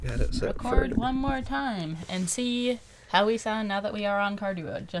record one more time and see how we sound now that we are on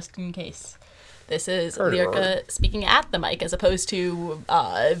Carduo, just in case. This is Lyrica speaking at the mic as opposed to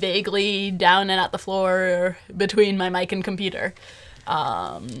vaguely down and at the floor between my mic and computer.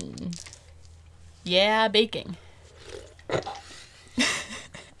 Yeah, baking.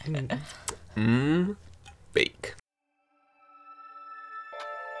 Bake.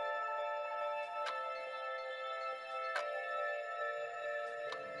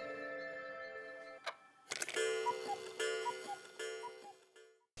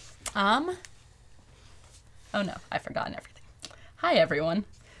 Oh no, I've forgotten everything. Hi everyone.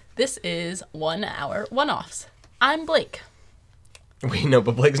 This is 1 hour one-offs. I'm Blake. Wait, no,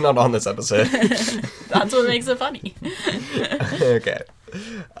 but Blake's not on this episode. That's what makes it funny. Okay.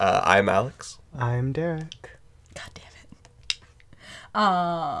 I'm Alex. I'm Derek. God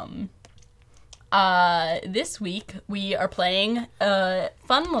damn it. This week we are playing a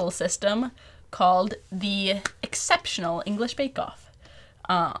fun little system called the Exceptional English Bake Off.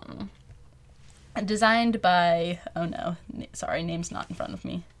 Designed by, oh no, sorry, name's not in front of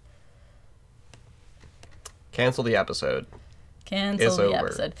me. Cancel the episode. Cancel the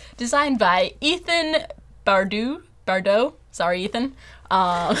episode. Designed by Ethan Bardot. Sorry, Ethan.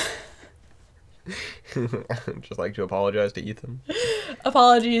 Just like to apologize to Ethan.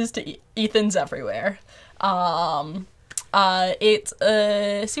 Apologies to Ethans everywhere. It's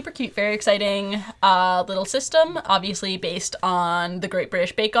a super cute, very exciting little system, obviously based on the Great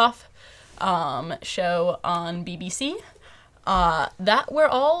British Bake Off show on BBC, that we're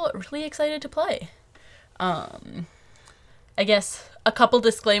all really excited to play. I guess a couple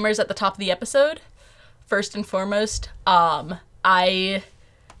disclaimers at the top of the episode. First and foremost, I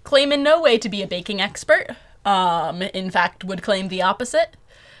claim in no way to be a baking expert. In fact, would claim the opposite.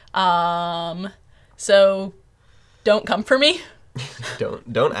 So don't come for me.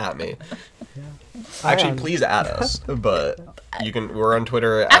 Don't at me. Yeah. Actually, please at us. But you can. We're on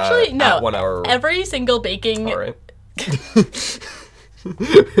Twitter. Actually, no. At 1 hour. Every single baking. All right.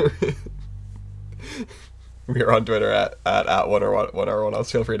 We are on Twitter at 1 hour 1 hour.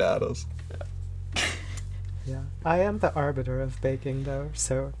 Feel free to add us. Yeah. I am the arbiter of baking, though,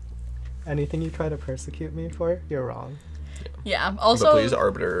 so anything you try to persecute me for, you're wrong. Yeah. Also. But please,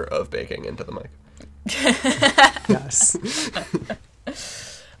 arbiter of baking into the mic. Yes.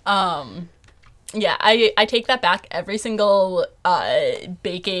 Yeah, I take that back. Every single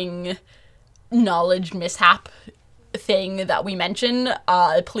baking knowledge mishap thing that we mention,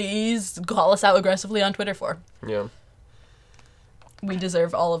 please call us out aggressively on Twitter for. Yeah. We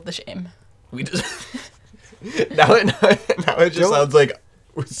deserve all of the shame. We just now it just sounds like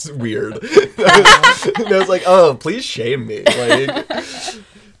it's weird. I was like, oh, please shame me. Like,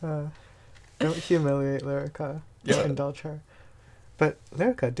 Don't humiliate Lyrica. Yeah. Don't indulge her. But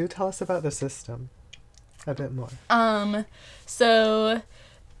Lyrica, do tell us about the system a bit more. So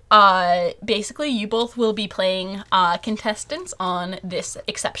basically you both will be playing contestants on this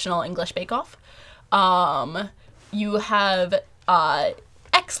Exceptional English Bake Off. You have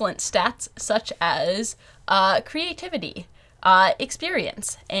excellent stats such as creativity,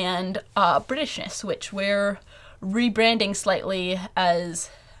 experience, and Britishness, which we're rebranding slightly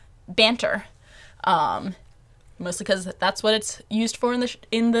as banter. Mostly because that's what it's used for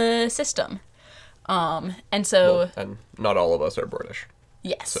in the system. And so... well, and not all of us are British.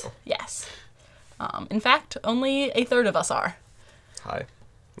 Yes, so. Yes. In fact, only a third of us are. Hi.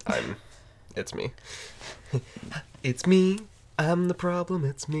 It's me. It's me. I'm the problem.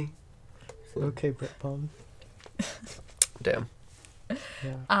 It's me. Okay, Britbone. Damn.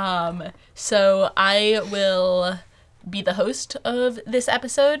 Yeah. So I will be the host of this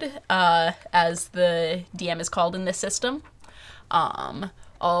episode, as the DM is called in this system.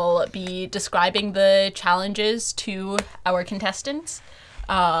 I'll be describing the challenges to our contestants.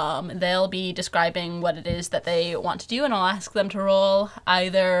 They'll be describing what it is that they want to do, and I'll ask them to roll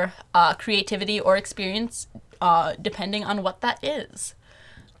either creativity or experience, depending on what that is.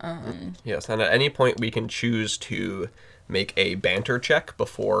 Yes, and at any point we can choose to make a banter check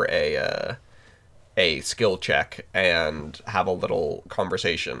before a skill check and have a little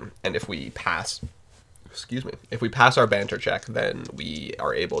conversation. And if we pass our banter check, then we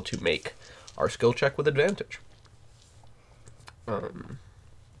are able to make our skill check with advantage. Is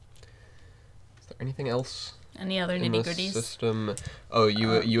there anything else? Any other nitty-gritties? System. Oh,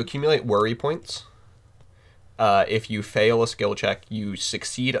 you accumulate worry points. If you fail a skill check, you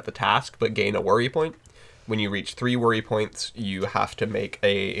succeed at the task but gain a worry point. When you reach 3 worry points, you have to make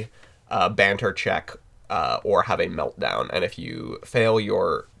a banter check or have a meltdown. And if you fail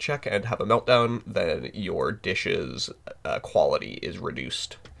your check and have a meltdown, then your dish's quality is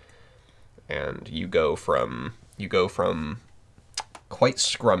reduced. and you go from quite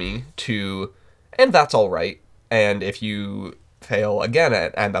scrummy to, and that's all right. And if you fail again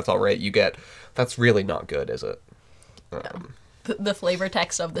at, and that's all right, you get, that's really not good, is it? The flavor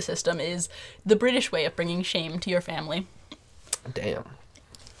text of the system is the British way of bringing shame to your family. Damn.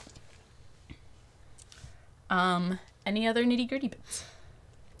 Any other nitty gritty bits?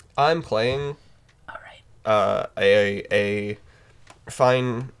 I'm playing All right. a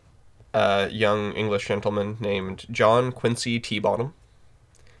fine young English gentleman named John Quincy T-Bottom,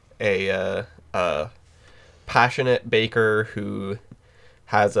 a passionate baker who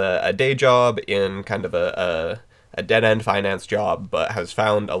has a day job in kind of a dead-end finance job, but has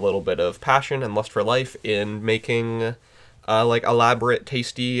found a little bit of passion and lust for life in making like elaborate,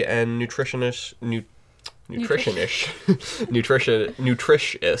 tasty, and nutritious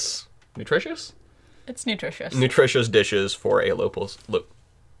It's nutritious. nutritious dishes for a local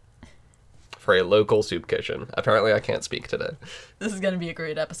soup kitchen. Apparently, I can't speak today. This is going to be a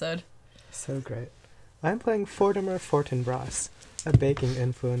great episode. So great. I'm playing Fortimer Fortinbras, a baking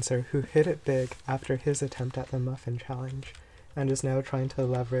influencer who hit it big after his attempt at the muffin challenge, and is now trying to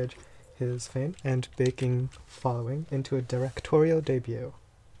leverage his fame and baking following into a directorial debut.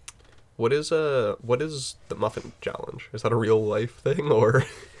 What is the muffin challenge? Is that a real life thing or?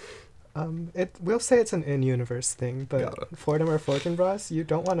 We'll say it's an in-universe thing, but Got it. Fortimer Fortinbras, you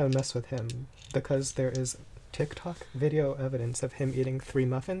don't want to mess with him because there is TikTok video evidence of him eating 3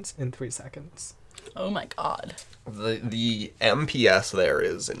 muffins in 3 seconds. Oh my god. The MPS there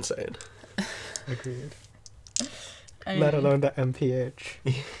is insane. Agreed. I Let mean, alone the MPH.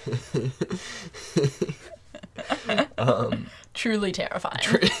 truly terrifying.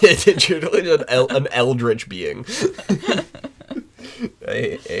 It's truly an eldritch being.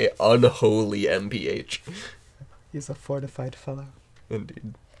 a unholy MPH. He's a fortified fellow.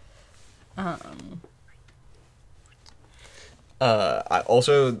 Indeed. I'm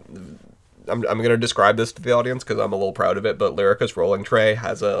going to describe this to the audience because I'm a little proud of it, but Lyrica's rolling tray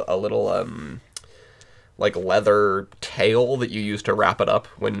has a little like leather tail that you use to wrap it up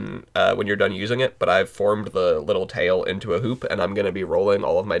when you're done using it, but I've formed the little tail into a hoop, and I'm going to be rolling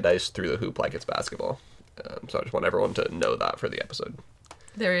all of my dice through the hoop like it's basketball. So I just want everyone to know that for the episode.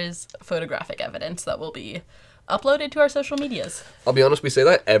 There is photographic evidence that will be uploaded to our social medias. I'll be honest, we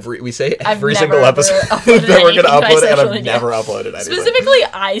say every I've single never episode uploaded that we're going to anything to my upload it, and social I've media. never uploaded anything. Specifically,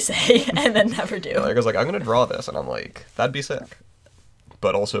 I say, and then never do. Lyrica's like, I'm going to draw this, and I'm like, that'd be sick.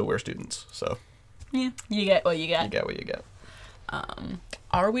 But also, we're students, so Yeah, you get what you you get. get what you get.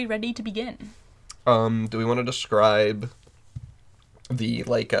 Are we ready to begin? Do we want to describe the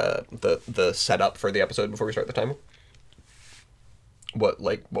the setup for the episode before we start the timer? What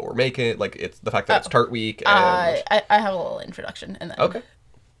we're making, like it's the fact that it's Tart Week and I have a little introduction and then okay.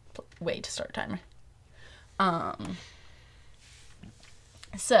 way to start a timer.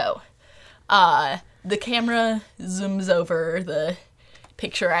 So, the camera zooms over the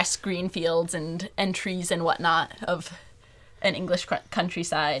picturesque green fields and trees and whatnot of an English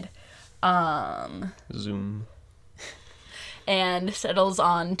countryside. Zoom. And settles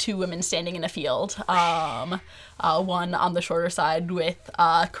on 2 women standing in a field. One on the shorter side with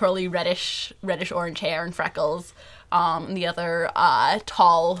curly reddish orange hair and freckles. The other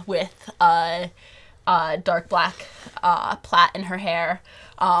tall with dark black plait in her hair.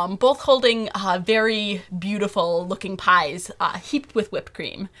 Both holding very beautiful looking pies heaped with whipped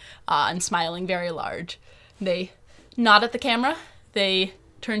cream and smiling very large. They nod at the camera. They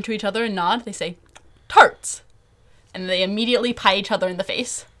turn to each other and nod. They say, "Tarts." And they immediately pie each other in the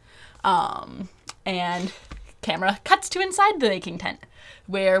face. And camera cuts to inside the baking tent,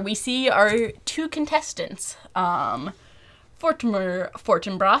 where we see our 2 contestants, Fortimer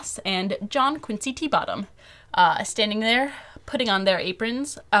Fortinbras and John Quincy T-Bottom, standing there, putting on their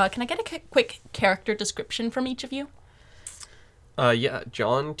aprons. Can I get a quick character description from each of you? Yeah,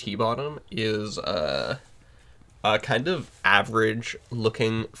 John T-Bottom is a kind of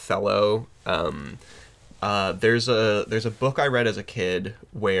average-looking fellow. There's a book I read as a kid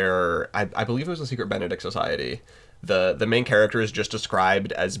where I believe it was the Secret Benedict Society. The main character is just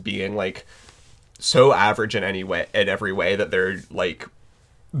described as being like so average in every way that they're like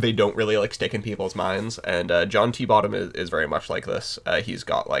they don't really like stick in people's minds. And John T-Bottom is very much like this. He's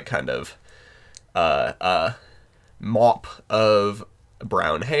got like kind of mop of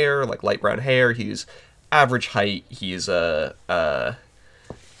brown hair, like light brown hair. He's average height. He's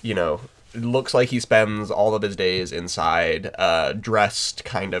it looks like he spends all of his days inside, dressed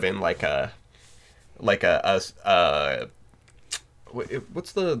kind of in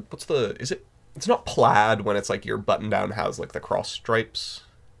it's not plaid when it's like your button down has like the cross stripes.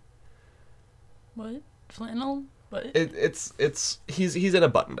 What? Flannel? What? He's in a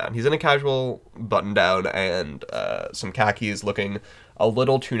button down. He's in a casual button down and some khakis, looking a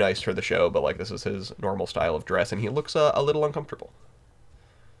little too nice for the show, but like this is his normal style of dress, and he looks a little uncomfortable.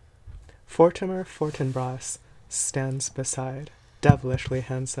 Fortimer Fortinbras stands beside, devilishly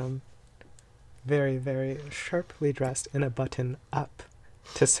handsome, very, very sharply dressed in a button up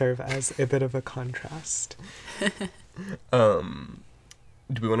to serve as a bit of a contrast.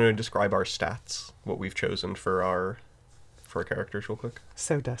 Do we want to describe our stats, what we've chosen for our characters real quick?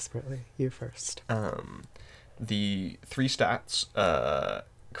 So desperately, you first. The 3 stats,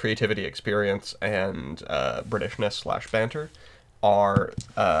 creativity, experience, and Britishness/banter, are,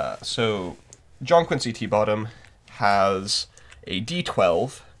 so John Quincy T. Bottom has a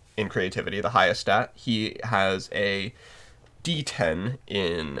D12 in creativity, the highest stat. He has a D10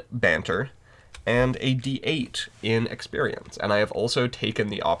 in banter, and a D8 in experience. And I have also taken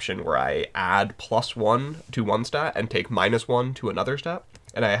the option where I add +1 to one stat and take -1 to another stat.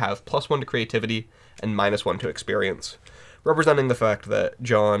 And I have +1 to creativity and -1 to experience, representing the fact that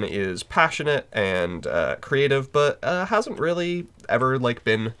John is passionate and creative, but hasn't really ever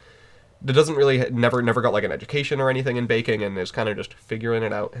never got like an education or anything in baking, and is kind of just figuring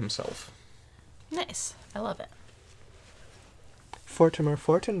it out himself. Nice. I love it. Fortimer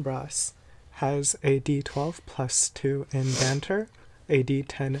Fortinbras has a D12 +2 in banter, a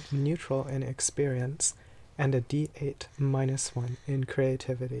D10 neutral in experience, and a D8 -1 in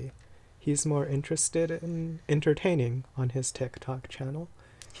creativity. He's more interested in entertaining on his TikTok channel.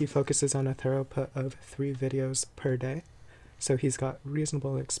 He focuses on a throughput of 3 videos per day, so he's got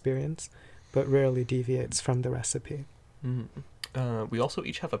reasonable experience, but rarely deviates from the recipe. We also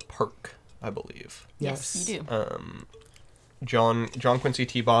each have a perk, I believe. Yes, you do. John Quincy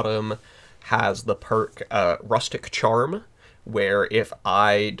T. Bottom has the perk Rustic Charm, where if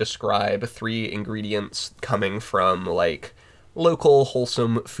I describe 3 ingredients coming from like local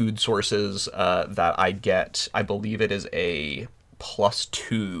wholesome food sources that I get, I believe it is a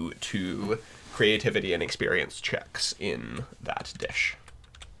 +2 to creativity and experience checks in that dish.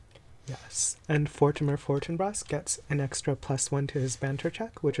 Yes, and Fortimer Fortinbras gets an extra +1 to his banter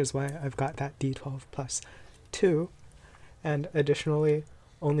check, which is why I've got that D12 +2, and additionally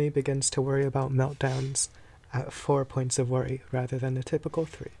only begins to worry about meltdowns at 4 points of worry rather than a typical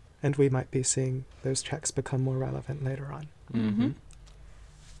 3. And we might be seeing those checks become more relevant later on. Mm-hmm.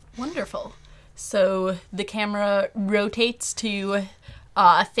 Wonderful. So the camera rotates to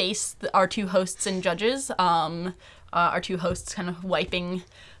face our 2 hosts and judges. Our 2 hosts kind of wiping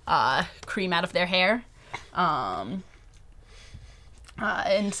cream out of their hair, and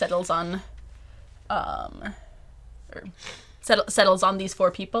settles on settles on these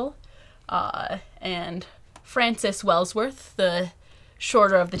 4 people, and Francis Wellsworth, the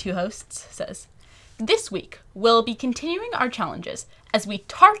shorter of the 2 hosts, says, "This week we'll be continuing our challenges as we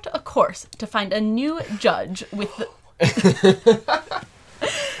chart a course to find a new judge with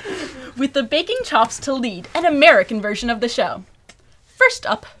the baking chops to lead an American version of the show. First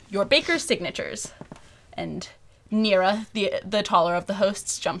up, your baker's signatures." And Nira, the taller of the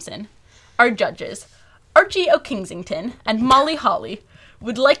hosts, jumps in. "Our judges, Archie O'Kingsington and Molly Holly,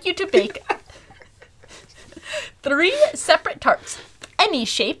 would like you to bake 3 separate tarts, any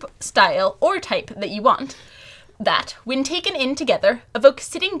shape, style, or type that you want, that, when taken in together, evoke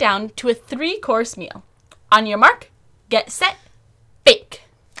sitting down to a 3-course meal. On your mark, get set, bake."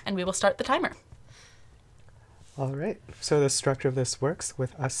 And we will start the timer. All right, so the structure of this works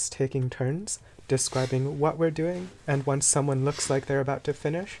with us taking turns, describing what we're doing, and once someone looks like they're about to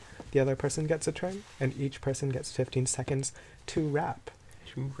finish, the other person gets a turn, and each person gets 15 seconds to wrap.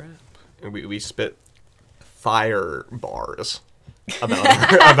 And we spit fire bars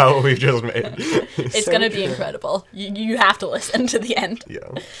about what we've just made. It's So going to be true. incredible. You have to listen to the end. Yeah.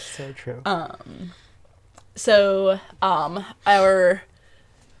 So true. So, our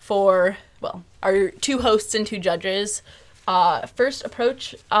 2 hosts and 2 judges first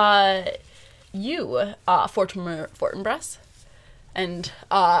approach you, Fortimer Fortinbras, and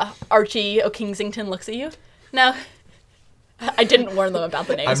Archie O'Kingsington looks at you. Now, I didn't warn them about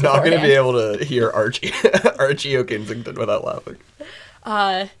the names. I'm not going to be beforehand. able to hear Archie O'Kinsington without laughing.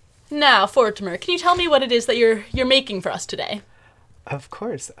 Now, Fortimer, can you tell me what it is that you're making for us today? Of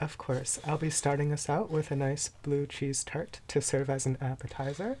course. I'll be starting us out with a nice blue cheese tart to serve as an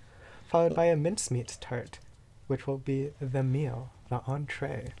appetizer, followed by a mincemeat tart, which will be the meal, the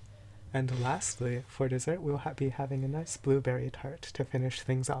entree. And lastly, for dessert, we'll be having a nice blueberry tart to finish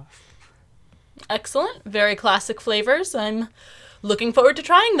things off. Excellent. Very classic flavors. I'm looking forward to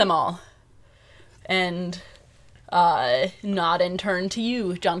trying them all. And nod and turn to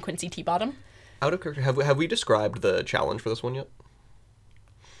you, John Quincy T. Bottom. Out of character, have we described the challenge for this one yet?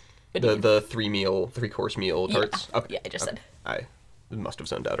 What do you mean? The three course meal tarts. Yeah. Yeah, I just said. I must have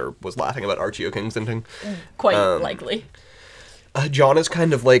zoned out or was laughing about Archie O'Kingston thing. Quite likely. John is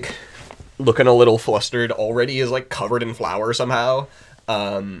kind of like looking a little flustered. Already is like covered in flour somehow.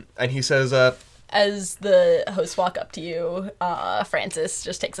 And he says, As the hosts walk up to you, Frances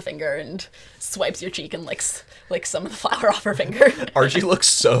just takes a finger and swipes your cheek and licks some of the flour off her finger. Archie looks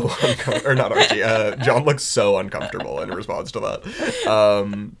so or not Archie. John looks so uncomfortable in response to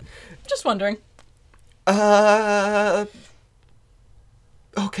that. Just wondering.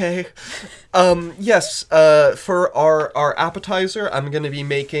 Okay. Yes, for our appetizer, I'm going to be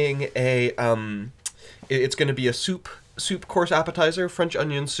making a it's going to be a soup course appetizer, French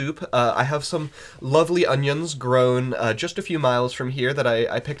onion soup. I have some lovely onions grown just a few miles from here that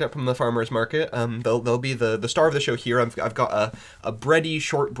I picked up from the farmer's market. They'll be the star of the show here. I've got a bready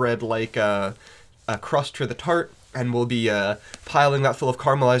shortbread like a crust for the tart, and we'll be piling that full of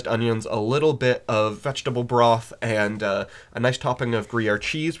caramelized onions, a little bit of vegetable broth, and a nice topping of Gruyere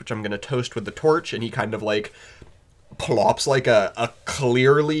cheese, which I'm going to toast with the torch. And he kind of like plops like a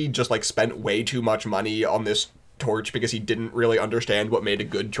clearly just like spent way too much money on this torch because he didn't really understand what made a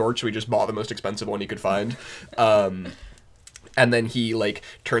good torch, so he just bought the most expensive one he could find. And then he like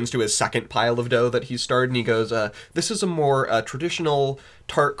turns to his second pile of dough that he's started, and he goes, "This is a more traditional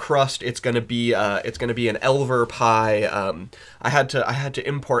tart crust. It's gonna be an Elver pie. I had to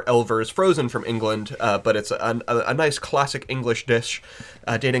import Elvers frozen from England, but it's a nice classic English dish,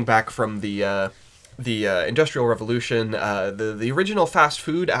 dating back from the Industrial Revolution, the original fast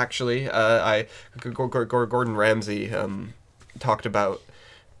food, actually. Gordon Ramsay talked about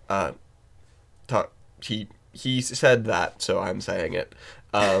he said that, so I'm saying it.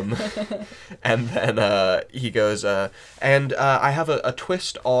 And then he goes, and I have a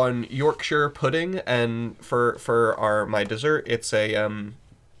twist on Yorkshire pudding, and for my dessert, it's a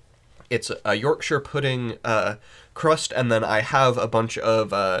Yorkshire pudding crust, and then I have a bunch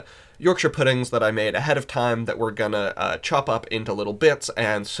of Yorkshire puddings that I made ahead of time that we're gonna chop up into little bits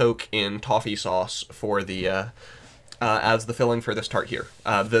and soak in toffee sauce for the as the filling for this tart here.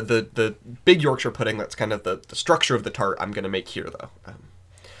 The big Yorkshire pudding, that's kind of the structure of the tart, I'm gonna make here though.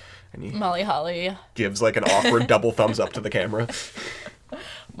 And he Molly Holly gives like an awkward double thumbs up to the camera.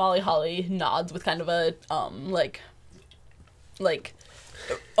 Molly Holly nods with kind of a like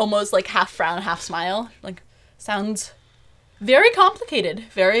almost like half frown, half smile. Like, sounds very complicated,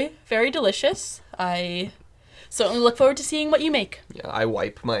 very, very delicious. I certainly look forward to seeing what you make. Yeah, I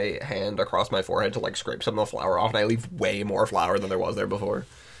wipe my hand across my forehead to like scrape some of the flour off, and I leave way more flour than there was there before.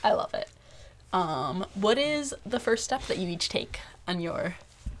 I love it. What is the first step that you each take on your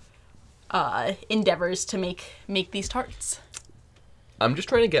endeavors to make these tarts? I'm just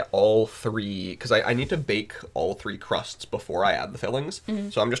trying to get all three, because I need to bake all three crusts before I add the fillings. Mm-hmm.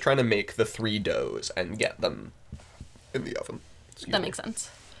 So I'm just trying to make the three doughs and get them in the oven. That makes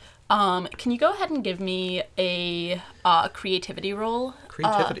sense. Can you go ahead and give me a creativity roll for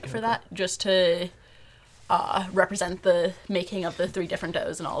that, just to represent the making of the three different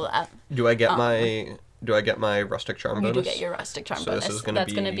doughs and all of that? Do I get my rustic charm bonus? You do get your rustic charm bonus. So this is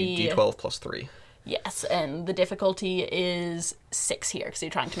going to be D12 plus 3. Yes, and the difficulty is 6 here, because you're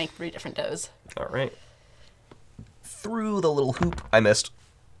trying to make 3 different doughs. All right. Through the little hoop, I missed.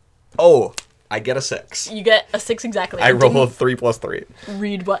 Oh, I get a 6. You get a 6 exactly. I roll a 3 plus 3.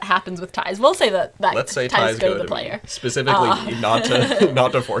 Read what happens with ties. We'll say that Let's say ties go to the player. Me. Specifically, not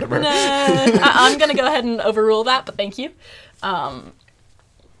to Fortimer. I'm going to go ahead and overrule that, but thank you.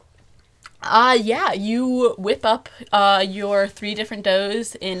 Yeah, you whip up your 3 different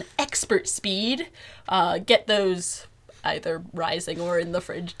doughs in expert speed. Get those either rising or in the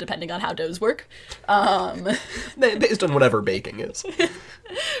fridge, depending on how doughs work. Based on whatever baking is.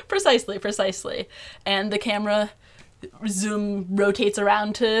 Precisely. And the camera rotates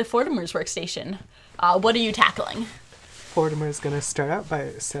around to Fortimer's workstation. What are you tackling? Fortimer's going to start out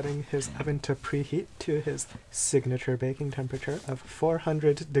by setting his oven to preheat to his signature baking temperature of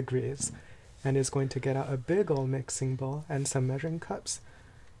 400 degrees. And is going to get out a big old mixing bowl and some measuring cups,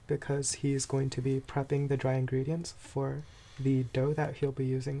 because he's going to be prepping the dry ingredients for the dough that he'll be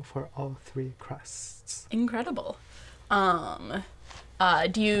using for all 3 crusts. Incredible. Do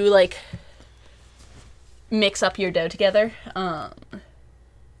you, like, mix up your dough together?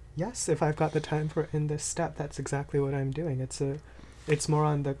 Yes, if I've got the time for in this step, that's exactly what I'm doing. It's more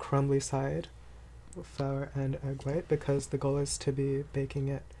on the crumbly side, flour and egg white, because the goal is to be baking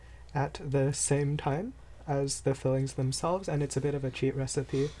it at the same time as the fillings themselves, and it's a bit of a cheat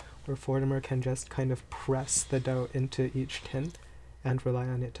recipe where Fortimer can just kind of press the dough into each tin and rely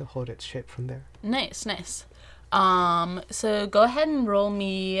on it to hold its shape from there. Nice. So go ahead and roll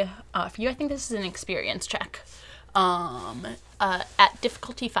me, for you, I think this is an experience check, at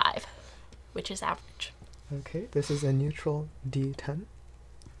difficulty 5, which is average. Okay, this is a neutral D10.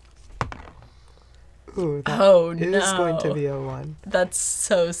 Ooh, that is going to be a 1. That's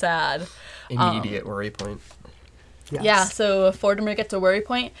so sad. Immediate worry point. Yes. Yeah, so Fortimer gets a worry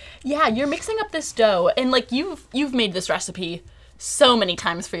point. Yeah, you're mixing up this dough, and like you've made this recipe so many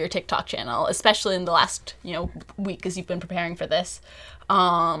times for your TikTok channel, especially in the last, week as you've been preparing for this.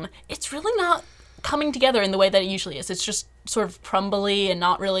 It's really not coming together in the way that it usually is. It's just sort of crumbly and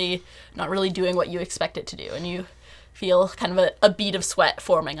not really doing what you expect it to do, and you feel kind of a bead of sweat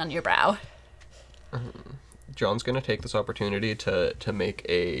forming on your brow. John's gonna take this opportunity to make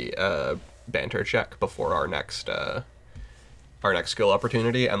a banter check before our next skill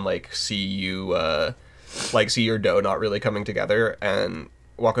opportunity, and see you see your dough not really coming together, and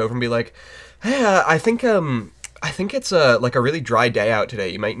walk over and be like, hey, I think it's a really dry day out today.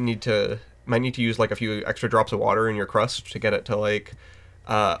 You might need to use a few extra drops of water in your crust to get it to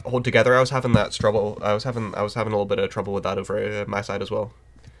hold together. I was having trouble. I was having a little bit of trouble with that over my side as well.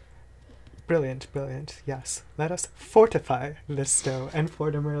 Brilliant. Yes. Let us fortify this dough. And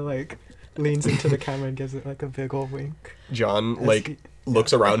Fortimer, leans into the camera and gives it, a big ol' wink. John,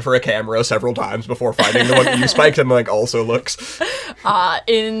 looks around for a camera several times before finding the one that you spiked, and, also looks.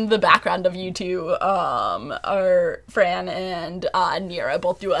 In the background of you two, are Fran and Nira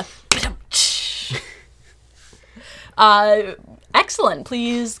both do a... Excellent.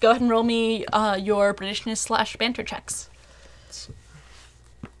 Please go ahead and roll me your Britishness / banter checks.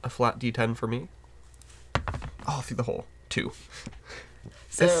 A flat D10 for me. Oh, through the hole. 2.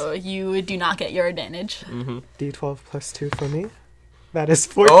 So you do not get your advantage. Mm-hmm. D12 plus 2 for me. That is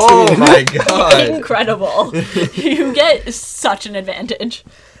 14. Oh my god. Incredible. You get such an advantage.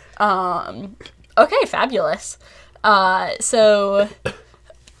 Okay, fabulous. So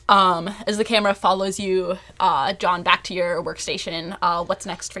as the camera follows you, John, back to your workstation, what's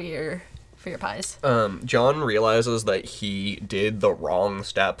next for your pies? John realizes that he did the wrong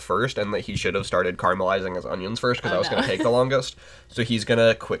step first, and that he should have started caramelizing his onions first, because that was going to take the longest. So he's going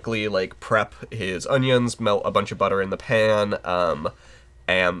to quickly, prep his onions, melt a bunch of butter in the pan,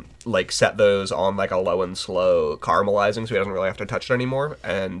 and, set those on, a low and slow caramelizing, so he doesn't really have to touch it anymore.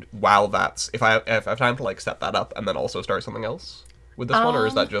 And while if I have time to, set that up, and then also start something else with this one, or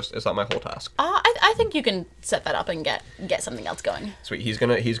is that my whole task? I think you can set that up and get something else going. Sweet. He's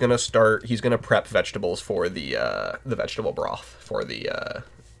gonna prep vegetables for the vegetable broth for the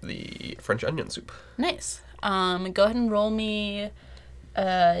French onion soup. Nice. Go ahead and roll me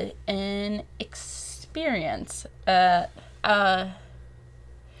an experience. Yeah.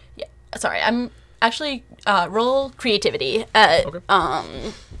 Sorry, I'm actually roll creativity at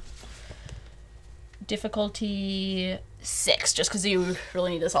difficulty 6, just because you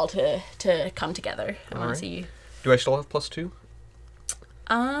really need this all to come together. I want to see. Do I still have +2?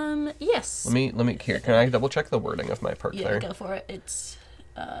 Yes. Let me here. Can I double check the wording of my perk there? Yeah, go for it. It's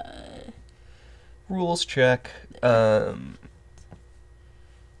rules check. Okay,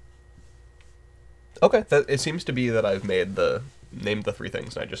 it seems to be that I've named the 3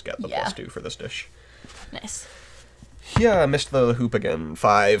 things, and I just get the +2 for this dish. Nice. Yeah, I missed the hoop again.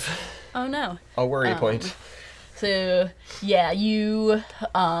 5. Oh no. A worry point. So yeah, you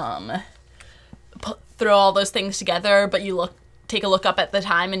throw all those things together, but you take a look up at the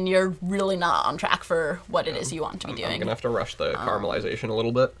time, and you're really not on track for what it is you want to be doing. I'm gonna have to rush the caramelization a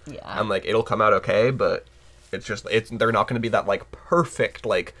little bit. Yeah. And it'll come out okay, but they're not gonna be that perfect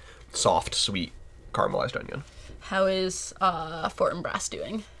soft sweet caramelized onion. How is Fortinbras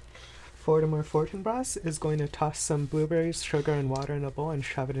doing? Fortinbras is going to toss some blueberries, sugar, and water in a bowl and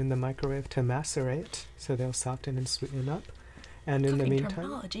shove it in the microwave to macerate, so they'll soften and sweeten up. And in the meantime,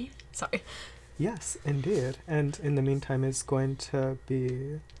 terminology. Sorry. Yes, indeed. And in the meantime, is going to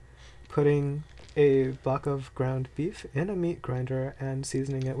be putting a block of ground beef in a meat grinder and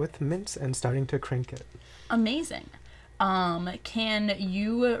seasoning it with mince and starting to crink it. Amazing. Can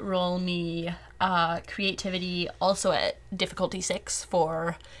you roll me creativity also at difficulty 6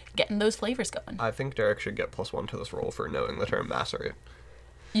 for getting those flavors going? I think Derek should get +1 to this roll for knowing the term macerate.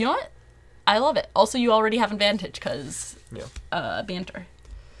 You know what? I love it. Also, you already have advantage because banter.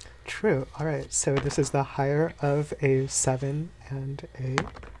 True. All right. So this is the higher of a 7 and a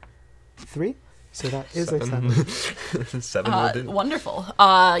 3. So that is 7. a 7. 7 will do. Wonderful.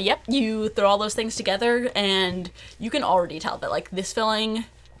 Yep, you throw all those things together, and you can already tell that this filling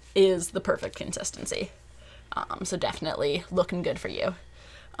is the perfect consistency. So definitely looking good for you.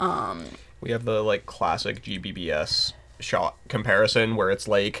 We have the classic GBBS shot comparison where it's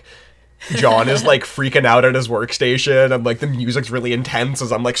like John is like freaking out at his workstation and like the music's really intense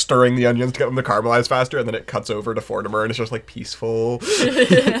as I'm like stirring the onions to get them to caramelize faster, and then it cuts over to Fortimer and it's just like peaceful.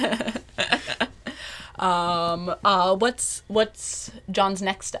 What's John's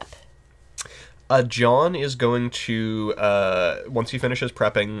next step? John is going to, once he finishes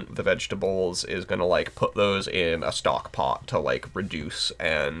prepping the vegetables, is going to, like, put those in a stock pot to, like, reduce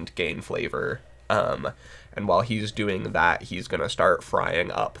and gain flavor. And while he's doing that, he's going to start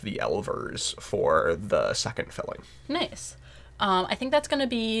frying up the elvers for the second filling. Nice. I think that's going to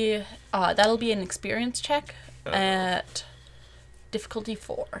be, that'll be an experience check at difficulty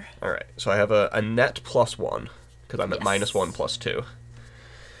 4. All right, so I have a net +1, because I'm at -1 +2.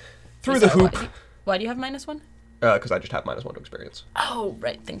 Through the hoop. Why do you have -1? Because I just have -1 to experience. Oh,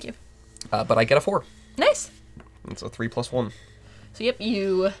 right. Thank you. But I get a 4. Nice. It's a 3 + 1. So, yep,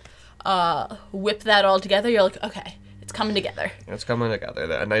 you whip that all together. You're like, okay, it's coming together. It's coming together.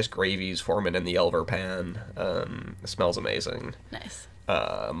 A nice gravy's forming in the elver pan. It smells amazing. Nice.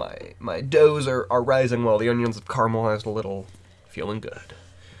 My doughs are rising while the onions have caramelized a little. Feeling good.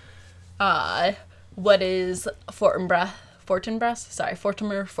 What is Fortinbras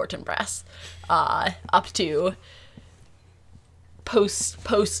up to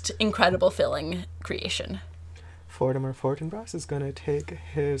post incredible filling creation? Fortimer Fortinbras is going to take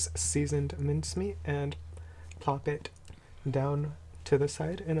his seasoned mincemeat and plop it down to the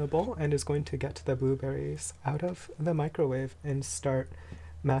side in a bowl, and is going to get the blueberries out of the microwave and start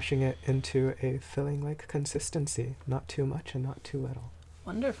mashing it into a filling-like consistency. Not too much and not too little.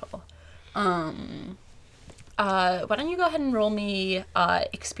 Wonderful. Why don't you go ahead and roll me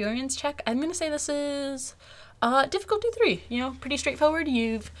experience check? I'm going to say this is difficulty 3. You know, pretty straightforward.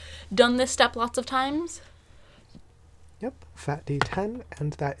 You've done this step lots of times. Yep, fat D10,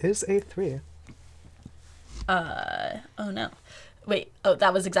 and that is a 3. Oh no. Wait,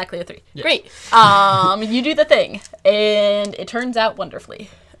 that was exactly a 3. Yes. Great. You do the thing, and it turns out wonderfully.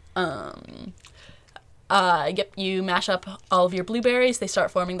 Yep, you mash up all of your blueberries. They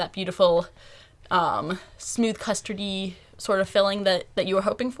start forming that beautiful, smooth custardy sort of filling that you were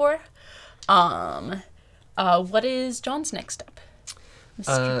hoping for. What is John's next step?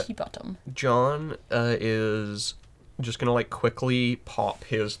 Mr. Teabottom. John is just gonna like quickly pop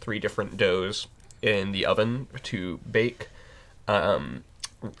his 3 different doughs in the oven to bake.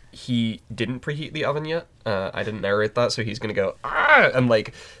 He didn't preheat the oven yet. I didn't narrate that, so he's gonna go and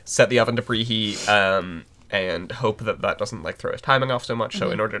like set the oven to preheat and hope that doesn't like throw his timing off so much. Mm-hmm.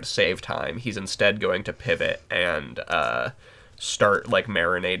 So in order to save time, he's instead going to pivot and start like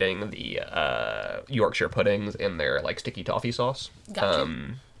marinating the Yorkshire puddings in their like sticky toffee sauce.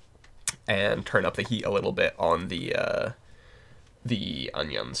 Gotcha. And turn up the heat a little bit on the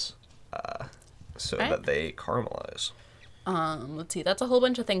onions so right. that they caramelize. Let's see, that's a whole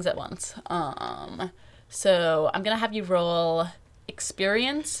bunch of things at once. So I'm gonna have you roll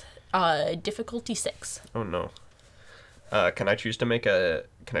experience, difficulty 6. Oh no. Can I choose to make a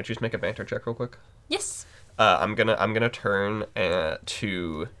banter check real quick? Yes. I'm gonna turn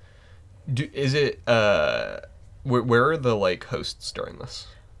to. Where are the like hosts during this?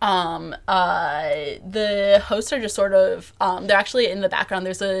 The hosts are just sort of, they're actually in the background.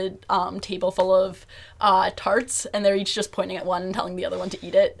 There's a table full of tarts, and they're each just pointing at one and telling the other one to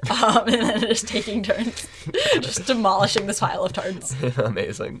eat it, and then just taking turns, just demolishing this pile of tarts.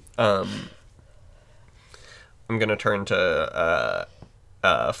 Amazing. I'm gonna turn to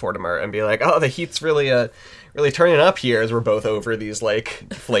Fortimer and be like, "Oh, the heat's really turning up here," as we're both over these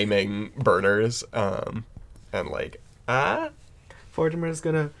like flaming burners, and like Fortimer's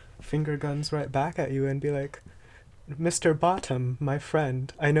gonna finger guns right back at you and be like, "Mr. Bottom, my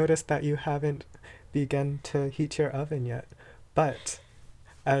friend, I noticed that you haven't begun to heat your oven yet, but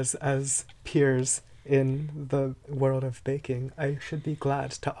as peers in the world of baking, I should be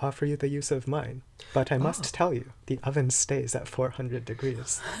glad to offer you the use of mine. But I must tell you, the oven stays at 400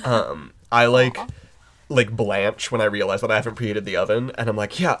 degrees. I like blanch when I realize that I haven't preheated the oven, and I'm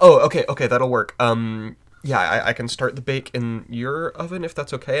like, yeah, okay, that'll work. Yeah, I can start the bake in your oven if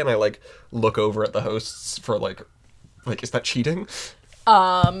that's okay. And I like look over at the hosts for like is that cheating?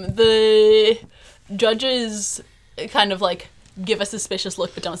 The judges kind of like give a suspicious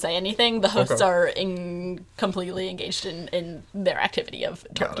look but don't say anything. The hosts are completely engaged in their activity of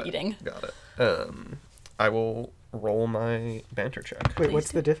tart eating. Got it. I will roll my banter check. Wait,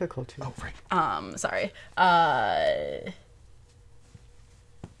 what's the difficulty? Oh, right. Sorry.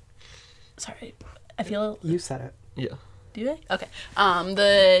 Sorry. I feel... You said it. Yeah. Do they? Okay.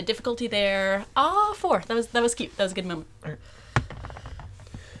 The difficulty there... 4. That was cute. That was a good moment. Right.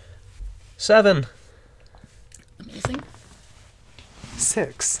 7. Amazing.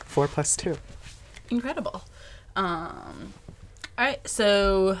 6. 4 plus 2. Incredible. All right,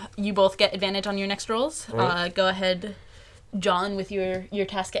 so you both get advantage on your next rolls. Right. Go ahead, John, with your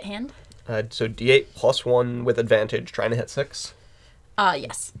task at hand. So D8 plus 1 with advantage, trying to hit 6.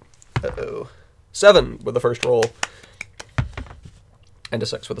 Yes. Uh-oh. 7 with the first roll. And a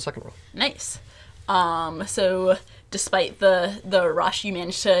 6 with the second roll. Nice. So despite the rush, you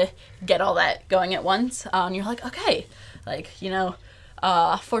managed to get all that going at once. You're like, okay, like,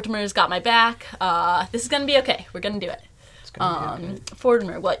 Fortimer's got my back. This is gonna be okay. We're gonna do it.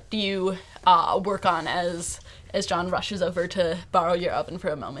 Fortimer, what do you work on as John rushes over to borrow your oven for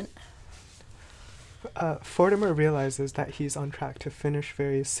a moment? Fortimer realizes that he's on track to finish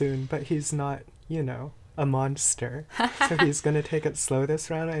very soon, but he's not, a monster. So he's going to take it slow this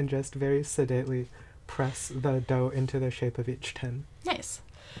round and just very sedately press the dough into the shape of each tin. Nice.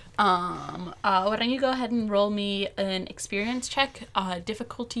 Why don't you go ahead and roll me an experience check,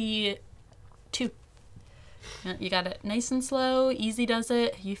 difficulty 2. You got it nice and slow, easy does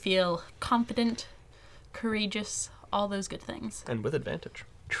it, you feel confident, courageous, all those good things. And with advantage.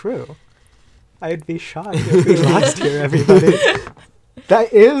 True. I'd be shocked if we lost here, everybody.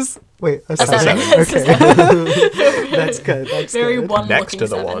 That is... Wait, a 7. Okay. That's good. That's Very good. one Next looking to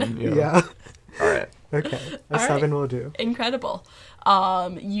the 7. 1. Yeah. All right. Okay. A All 7 right. will do. Incredible.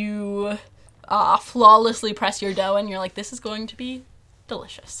 You flawlessly press your dough and you're like, this is going to be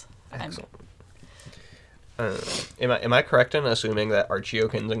delicious. Excellent. Am I correct in assuming that Archie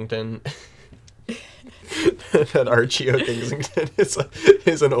O'Kensington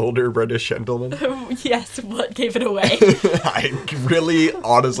is an older British gentleman? Yes, what gave it away? I really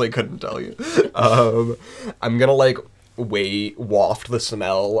honestly couldn't tell you. I'm gonna waft the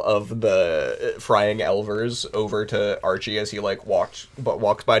smell of the frying elvers over to Archie as he walks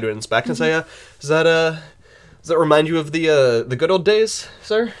by to inspect and say, does that remind you of the good old days,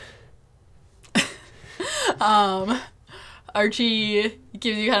 sir? Archie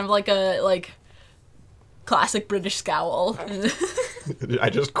gives you kind of a classic British scowl. I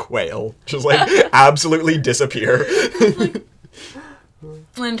just quail. Just absolutely disappear.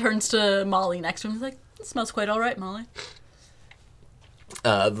 And turns to Molly next to him. He's like, it smells quite alright, Molly.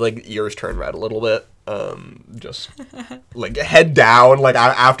 Ears turn red a little bit. Just head down.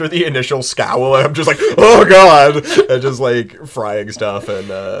 After the initial scowl, I'm just oh god, and just frying stuff.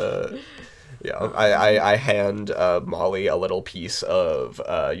 And I hand Molly a little piece of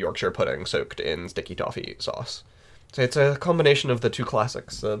Yorkshire pudding soaked in sticky toffee sauce. So it's a combination of the two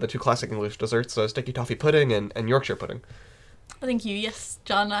classics, the two classic English desserts, sticky toffee pudding and Yorkshire pudding. Thank you. Yes,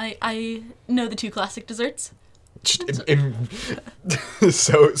 John, I know the two classic desserts.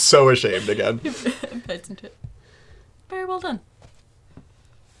 So ashamed again. Bites into it. Very well done.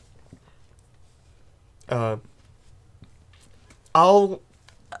 I'll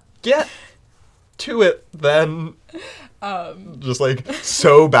get to it then. Just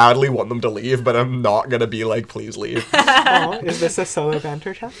so badly want them to leave, but I'm not gonna be please leave. Oh, is this a solo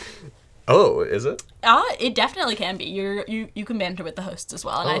banter check? Oh, is it? It definitely can be. You can banter with the hosts as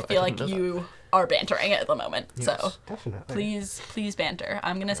well, and I feel like you are bantering at the moment. Yes, so definitely. please banter.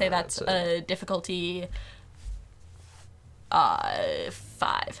 I'm gonna say that's a difficulty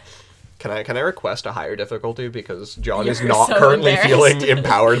 5. Can I request a higher difficulty because John is You're not so currently embarrassed. feeling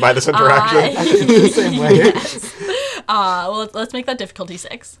empowered by this interaction? I feel the same way. Yes. Well, let's make that difficulty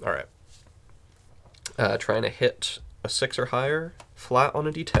 6. All right. Trying to hit a 6 or higher, flat on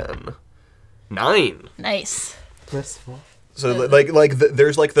a D10. 9. Nice. Blissful. So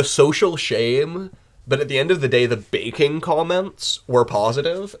there's the social shame, but at the end of the day, the baking comments were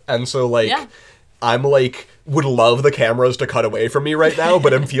positive, and so Yeah. I'm would love the cameras to cut away from me right now,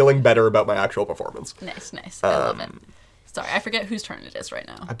 but I'm feeling better about my actual performance. Nice. I love it. Sorry, I forget whose turn it is right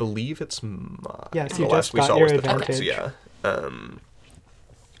now. I believe it's mine. Yes, The you last just we got saw your was the advantage. targets,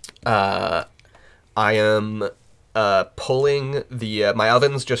 yeah. I am pulling the my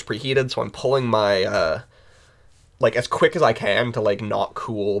oven's just preheated, so I'm pulling my as quick as I can to not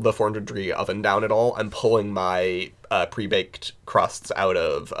cool the 400 degree oven down at all. I'm pulling my pre-baked crusts out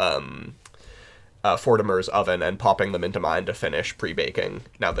of Fortimer's oven and popping them into mine to finish pre-baking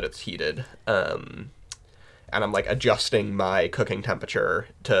now that it's heated. And I'm adjusting my cooking temperature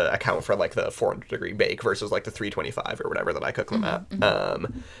to account for the 400 degree bake versus the 325 or whatever that I cook them at.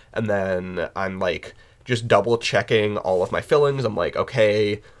 And then I'm just double checking all of my fillings. I'm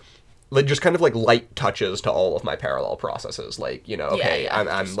okay, like just kind of like light touches to all of my parallel processes, like, you know, okay, Yeah,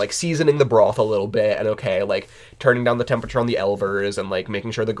 yeah. I'm like seasoning the broth a little bit, and okay, like turning down the temperature on the elvers, and like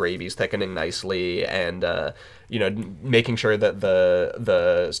making sure the gravy's thickening nicely, and you know, making sure that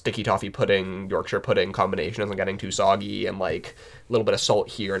the sticky toffee pudding Yorkshire pudding combination isn't getting too soggy, and like a little bit of salt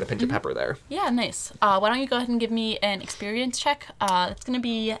here and a pinch of pepper there. Yeah, nice. Why don't you go ahead and give me an experience check? It's going to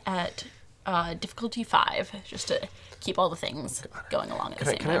be at difficulty 5, just to keep all the things going along at the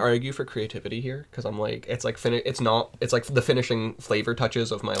same Can I time. argue for creativity here? Because I'm like, it's like it's like the finishing flavor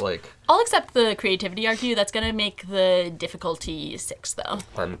touches of my like. I'll accept the creativity argue. That's going to make the difficulty 6, though.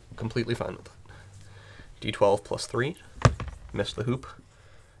 I'm completely fine with that. D12 plus 3, missed the hoop.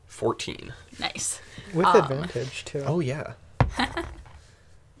 14. Nice. With advantage, too. Oh yeah.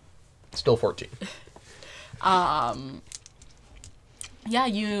 Still 14. Yeah,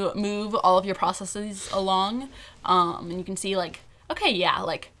 you move all of your processes along, and you can see, like, okay, yeah,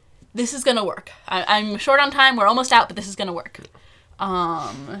 like, this is gonna work. I'm short on time, we're almost out, but this is gonna work.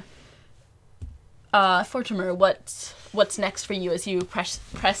 Fortimer, what's next for you as you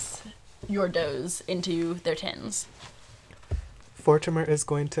press your doughs into their tins? Fortimer is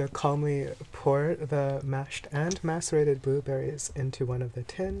going to calmly pour the mashed and macerated blueberries into one of the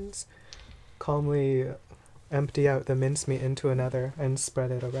tins, calmly empty out the mincemeat into another, and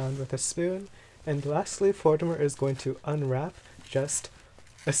spread it around with a spoon. And lastly, Fortimer is going to unwrap just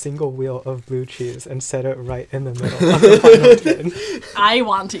a single wheel of blue cheese and set it right in the middle of the final tin. I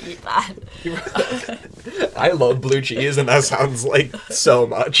want to eat that. I love blue cheese, and that sounds like so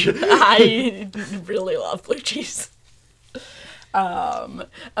much. I really love blue cheese.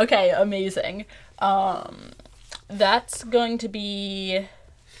 Okay, amazing. That's going to be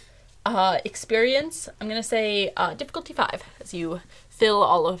experience. I'm gonna say difficulty 5 as you fill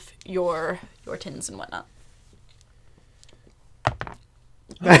all of your tins and whatnot.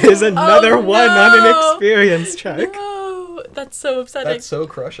 That is another one on an no! experience check. No, that's so upsetting. That's so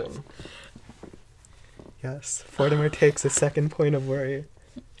crushing. Yes, Fortimer takes a second point of worry.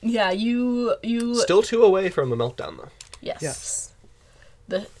 Yeah, you. Still 2 away from a meltdown, though. Yes. Yes.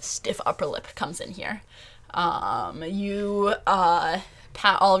 The stiff upper lip comes in here. You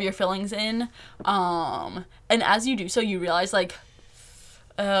pat all of your fillings in, and as you do so, you realize, like,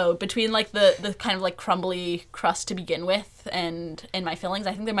 between, like, the kind of, like, crumbly crust to begin with and my fillings,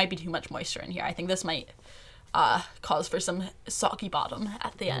 I think there might be too much moisture in here. I think this might cause for some soggy bottom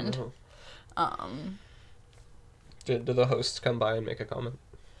at the end. Do the hosts come by and make a comment?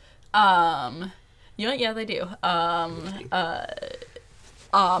 You know, yeah, they do.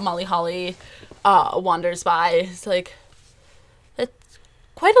 Molly Holly wanders by. It's like, it's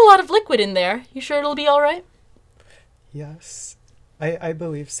quite a lot of liquid in there. You sure it'll be all right? Yes, I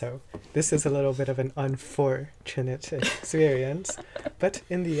believe so. This is a little bit of an unfortunate experience, but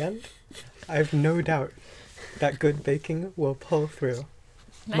in the end, I've no doubt that good baking will pull through.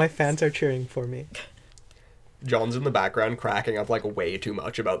 My Nice. fans are cheering for me. John's in the background cracking up like way too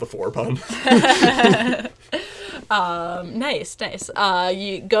much about the 4 pun. Nice.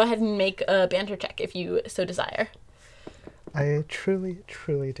 You go ahead and make a banter check if you so desire. I truly,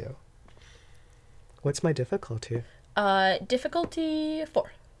 truly do. What's my difficulty? Difficulty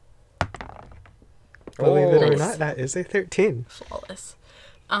 4. Believe it or nice. not, that is a 13. Flawless.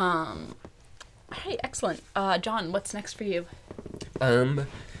 Alright, excellent. John, what's next for you?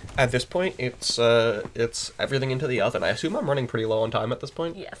 At this point, it's everything into the oven. I assume I'm running pretty low on time at this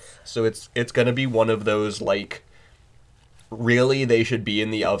point. Yes. So it's gonna be one of those, like, really they should be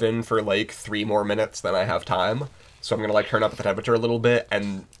in the oven for like 3 more minutes than I have time. So I'm gonna like turn up the temperature a little bit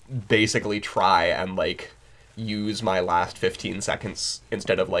and basically try and like use my last 15 seconds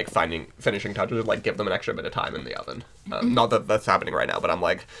instead of like finishing touches, like give them an extra bit of time in the oven. Not that that's happening right now, but I'm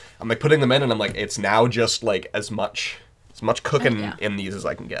like putting them in and I'm like, it's now just like as much cooking Yeah. in these as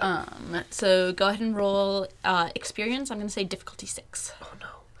I can get. So go ahead and roll experience. I'm going to say difficulty 6. Oh no.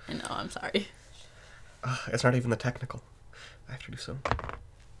 I know, I'm sorry. It's not even the technical. I have to do so.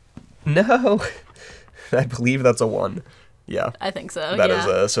 No. I believe that's a 1. Yeah. I think so, That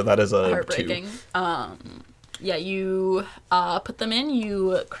yeah. is that is a 2. Heartbreaking. Yeah, you put them in,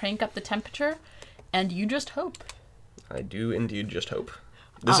 you crank up the temperature, and you just hope. I do indeed just hope.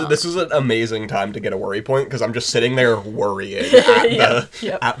 This is an amazing time to get a worry point because I'm just sitting there worrying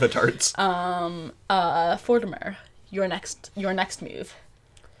at the tarts. Fortimer, your next move.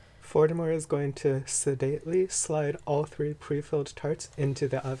 Fortimer is going to sedately slide all 3 pre-filled tarts into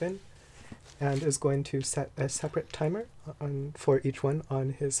the oven and is going to set a separate timer for each one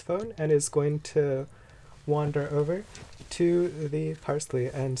on his phone and is going to wander over to the parsley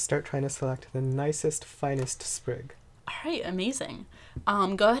and start trying to select the nicest, finest sprig. All right, amazing.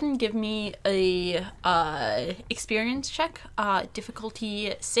 Go ahead and give me a experience check,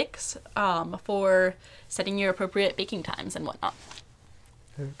 difficulty 6, for setting your appropriate baking times and whatnot.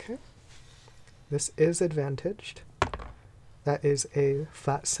 Okay. This is advantaged. That is a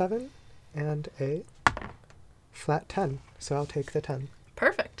flat 7 and a flat 10. So I'll take the 10.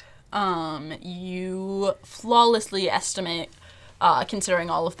 Perfect. You flawlessly estimate, considering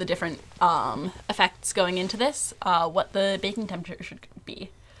all of the different effects going into this, what the baking temperature should be,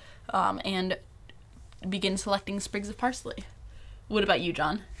 and begin selecting sprigs of parsley. What about you,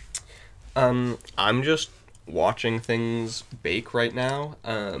 John? I'm just watching things bake right now.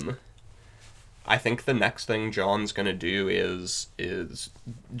 I think the next thing John's gonna do is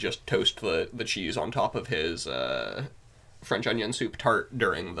just toast the cheese on top of his French onion soup tart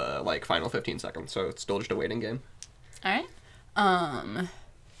during the final 15 seconds. So it's still just a waiting game. All right.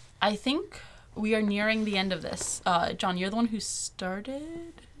 I think we are nearing the end of this. John, you're the one who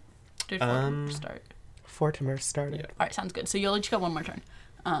started. Did Fortimer start? Fortimer started. Yeah. All right, sounds good. So you'll each get one more turn.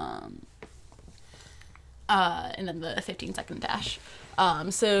 And then the 15-second dash.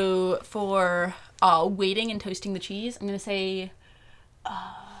 So for waiting and toasting the cheese, I'm going to say...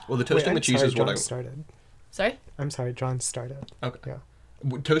 Well, the toasting the cheese is what John started. Sorry? I'm sorry, John started. Okay. Yeah.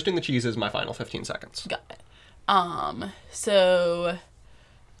 Toasting the cheese is my final 15 seconds. Got it. So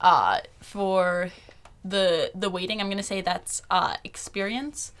for the waiting, I'm going to say that's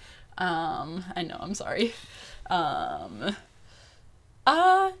experience. I know, I'm sorry.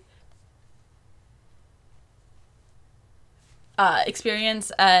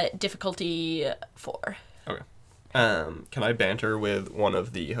 Experience at difficulty 4. Okay. Can I banter with one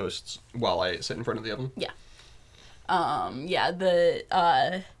of the hosts while I sit in front of the oven? Yeah.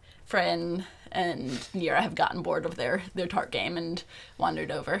 The Fran and Nira have gotten bored of their tart game and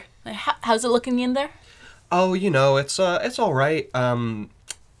wandered over. How's it looking in there? Oh, it's all right.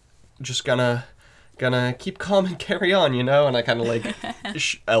 Just gonna keep calm and carry on, and I kind of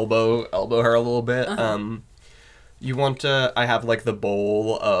elbow her a little bit. You want I have the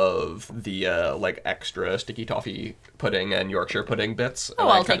bowl of the extra sticky toffee pudding and Yorkshire pudding bits. Oh,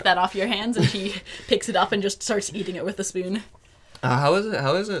 I'll take that off your hands, and she picks it up and just starts eating it with a spoon. How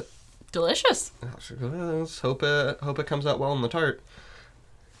is it? Delicious. Let's hope it comes out well in the tart.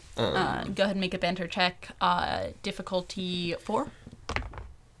 Go ahead and make a banter check. Difficulty 4.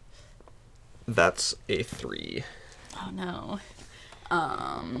 That's a 3. Oh no.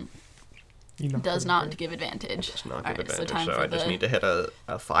 Does not give advantage. Does not All give right, advantage, time so for I just need to hit a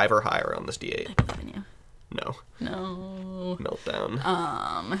 5 or higher on this D8. No. No.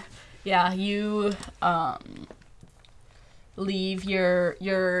 Meltdown. Yeah, you leave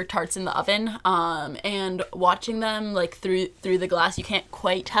your tarts in the oven, and watching them through the glass, you can't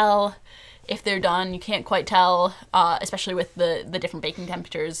quite tell if they're done. You can't quite tell, especially with the different baking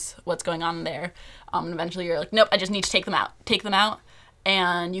temperatures, what's going on there. And eventually you're like, nope, I just need to take them out.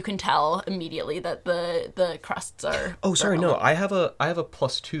 And you can tell immediately that the crusts are... Oh, sorry, burnt. no. I have a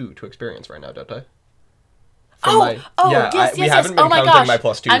 +2 to experience right now, don't I? Yes. We haven't been counting my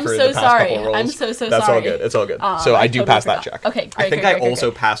 +2 I'm for so the past sorry. couple rolls. I'm so That's sorry. all good. It's all good. So I do totally pass forgot. that check. Okay, great. I think great, I also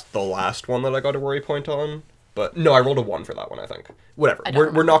great. passed the last one that I got a worry point on, but no, I rolled a 1 for that one, I think. Whatever.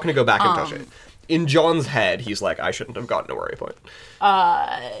 We're not going to go back and touch it. In John's head, he's like, I shouldn't have gotten a worry point.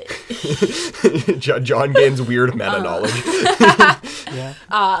 John gains weird meta knowledge.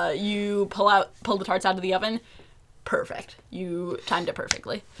 Yeah. You pull the tarts out of the oven. Perfect. You timed it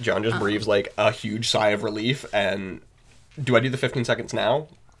perfectly. John just breathes a huge sigh of relief, and do I do the 15 seconds now?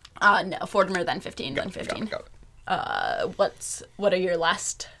 No, Fortimer, then 15, then 15. Got it. What are your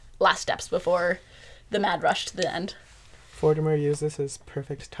last steps before the mad rush to the end? Fortimer uses his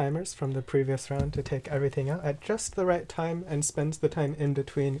perfect timers from the previous round to take everything out at just the right time and spends the time in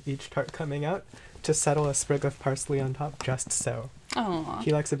between each tart coming out to settle a sprig of parsley on top just so. Aww.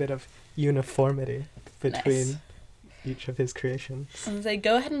 He likes a bit of uniformity between Nice. each of his creations. And say,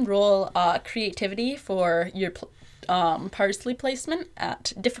 go ahead and roll creativity for your parsley placement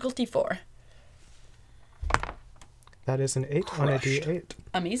at difficulty 4. That is an 8 on a D8.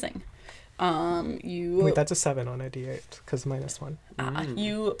 Amazing. Wait, that's a 7 on a D8, because -1.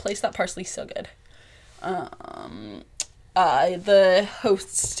 You place that parsley so good. The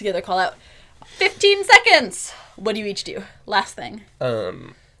hosts together call out, 15 seconds! What do you each do? Last thing.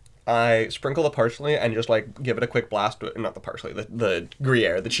 I sprinkle the parsley and just give it a quick blast with, not the parsley, the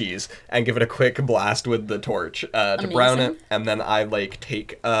Gruyere, the cheese, and give it a quick blast with the torch to brown it, and then I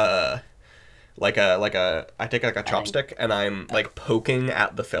take I take like a chopstick and I'm like poking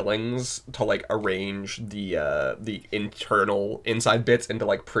at the fillings to like arrange the internal inside bits into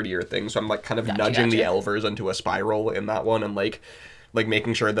like prettier things. So I'm like kind of nudging the elvers into a spiral in that one, and like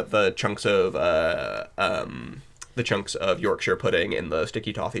making sure that the chunks of Yorkshire pudding in the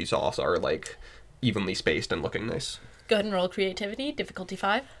sticky toffee sauce are like evenly spaced and looking nice. Go ahead and roll creativity, difficulty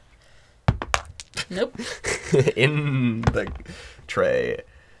 5. Nope. In the tray.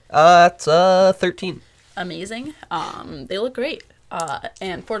 It's 13. Amazing. They look great.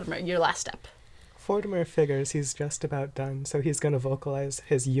 And Fortimer, your last step. Fortimer figures he's just about done, so he's going to vocalize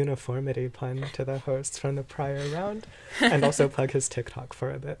his uniformity pun to the hosts from the prior round, and also plug his TikTok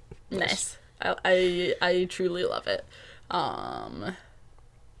for a bit. Nice. I truly love it. I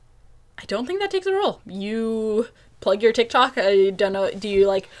don't think that takes a roll. You plug your TikTok. I don't know. Do you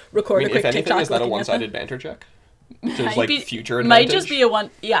like record a quick if anything, TikTok? Is that a one-sided banter check? Just like future advantage? Might just be a one.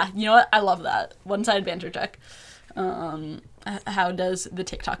 Yeah, you know what? I love that one-sided banter check. How does the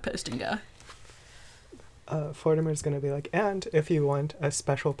TikTok posting go? Fortimer's going to be like, and if you want a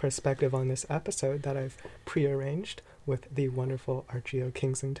special perspective on this episode that I've prearranged with the wonderful Archie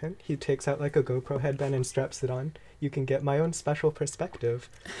O'Kingsington, he takes out like a GoPro headband and straps it on. You can get my own special perspective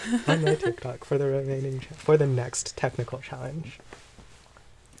on my TikTok for the next technical challenge.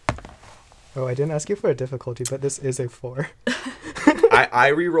 Oh, I didn't ask you for a difficulty, but this is a 4. I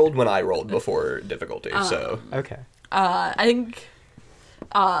re-rolled when I rolled before difficulty, so... Okay. I think...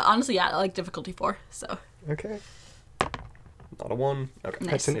 honestly, yeah, I like difficulty 4, so... Okay. Not a 1. Okay,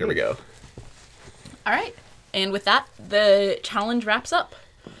 Nice. Here we go. Alright, and with that, the challenge wraps up.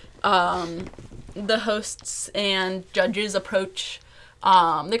 The hosts and judges approach...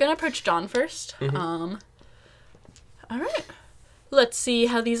 they're gonna approach John first. Mm-hmm. Alright. Let's see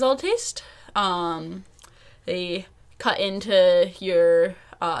how these all taste. They cut into your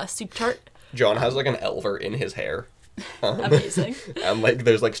soup tart. John has like an elver in his hair. Amazing. And like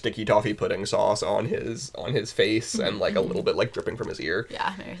there's like sticky toffee pudding sauce on his face and like a little bit like dripping from his ear.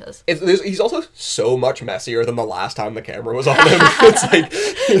 Yeah, Mary says. He's also so much messier than the last time the camera was on him. It's like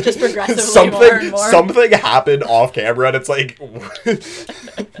just progressively more and more. Something happened off camera and it's like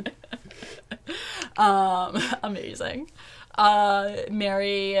amazing.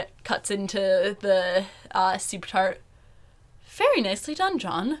 Mary cuts into the soup tart. Very nicely done,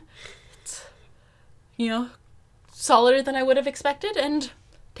 John. It's, solider than I would have expected, and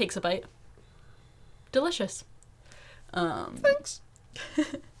takes a bite. Delicious. Thanks.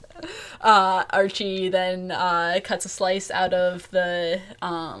 Archie then cuts a slice out of the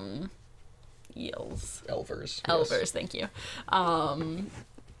eels. Elvers. Elvers, yes. Thank you.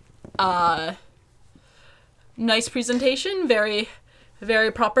 Nice presentation, very,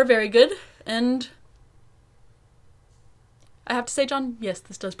 very proper, very good, and I have to say, John, yes,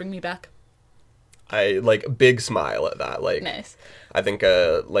 this does bring me back. I like big smile at that. Like, nice. I think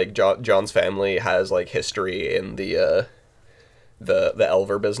like John's family has like history in the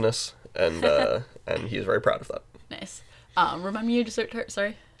Elver business, and and he's very proud of that. Nice. Remind me your dessert tart.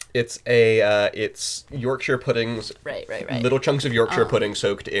 Sorry. It's Yorkshire puddings. Right. Little chunks of Yorkshire pudding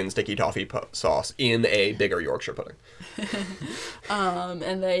soaked in sticky toffee sauce in a bigger Yorkshire pudding.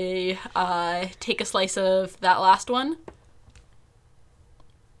 And they take a slice of that last one.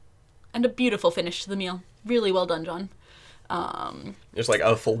 And a beautiful finish to the meal. Really well done, John. There's like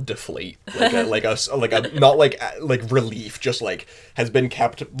a full deflate, like a not like relief, just like has been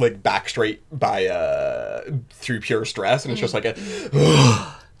kept like back straight by through pure stress, and it's just like a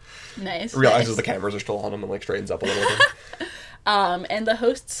nice. Realizes the cameras are still on him and like straightens up a little bit. And the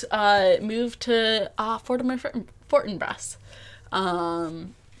hosts move to Fortinbras.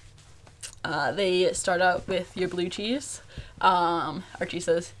 They start out with your blue cheese. Archie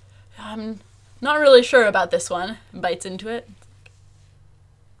says, I'm not really sure about this one. Bites into it.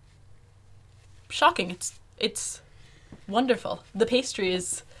 Shocking. It's wonderful. The pastry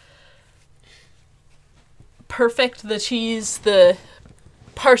is perfect. The cheese, the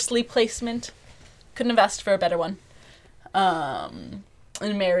parsley placement. Couldn't have asked for a better one. And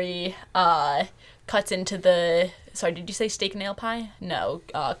Mary cuts into the... Sorry, did you say steak and ale pie? No,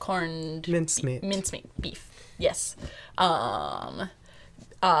 corned... Mincemeat. Mincemeat beef. Yes. The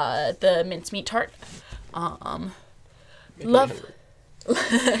mincemeat tart.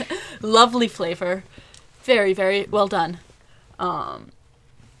 Lovely flavor. Very, very well done. And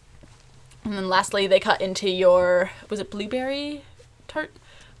then lastly, they cut into your, was it blueberry tart?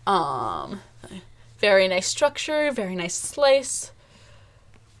 Very nice structure, very nice slice.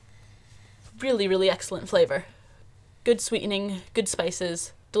 Really, really excellent flavor. Good sweetening, good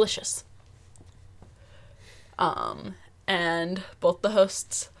spices, delicious. And both the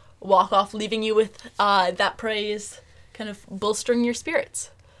hosts walk off, leaving you with that praise kind of bolstering your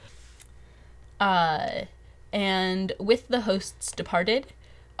spirits. And with the hosts departed,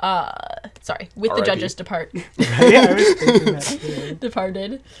 with the R.I.P. judges Yeah, I was thinking that too.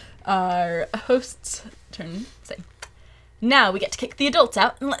 departed, our hosts say, now we get to kick the adults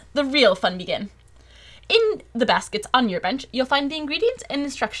out and let the real fun begin. In the baskets on your bench, you'll find the ingredients and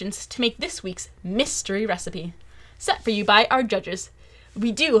instructions to make this week's mystery recipe, set for you by our judges.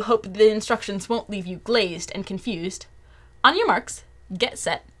 We do hope the instructions won't leave you glazed and confused. On your marks, get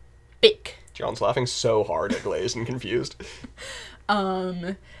set, bake. John's laughing so hard at glazed and confused.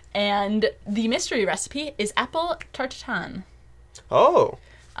 And the mystery recipe is apple tartatan. Oh.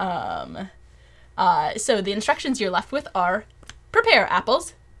 So the instructions you're left with are: prepare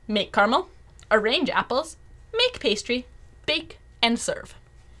apples, make caramel, arrange apples, make pastry, bake, and serve.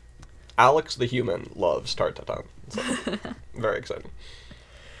 Alex the human loves tart tatin. So, very exciting.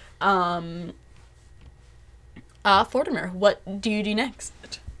 Fortimer, what do you do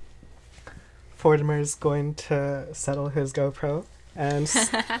next? Fortimer's going to settle his GoPro and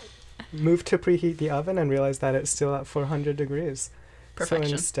move to preheat the oven and realize that it's still at 400 degrees. Perfection.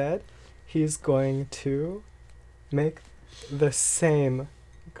 So instead, he's going to make the same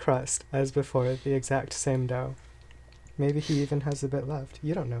crust as before, the exact same dough. Maybe he even has a bit left.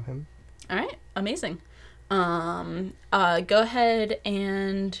 You don't know him. All right, amazing. Go ahead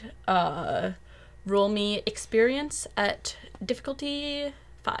and roll me experience at difficulty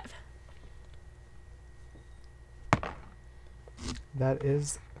 5. That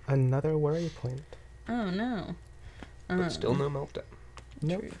is another worry point. Oh no. But still no meltdown.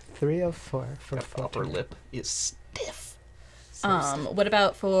 Nope. 3 of 4 for That upper Fortimer. lip is stiff. What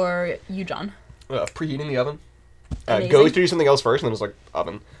about for you, John? Preheating the oven. Amazing. Go to do something else first, and then it's like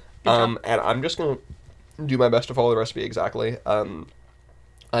oven. Good job. And I'm just gonna do my best to follow the recipe exactly. I'm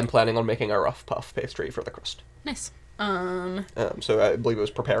planning on making a rough puff pastry for the crust. Nice. So I believe it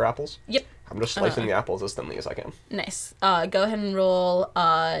was prepare apples. Yep. I'm just slicing the apples as thinly as I can. Nice. Go ahead and roll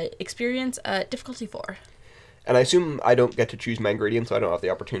experience at difficulty 4. And I assume I don't get to choose my ingredients, so I don't have the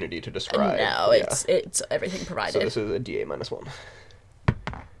opportunity to describe. No, Yeah. it's everything So provided. this is a DA -1.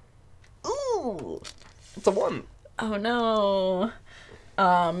 Ooh, it's a 1. Oh no.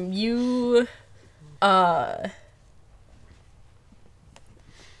 You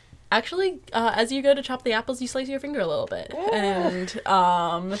actually, as you go to chop the apples, you slice your finger a little bit. And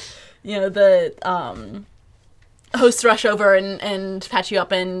the hosts rush over and patch you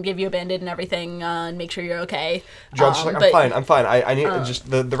up and give you a band-aid and everything, and make sure you're okay. John's just like, I'm fine. I need just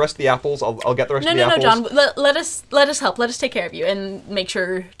the rest of the apples. I'll get the rest of the apples. No, John. Let us help. Let us take care of you and make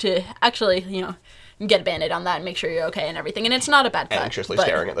sure to actually, get a band-aid on that and make sure you're okay and everything. And it's not a bad cut. Anxiously but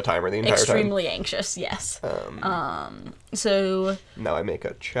staring at the timer the entire extremely anxious, yes. So time. Now I make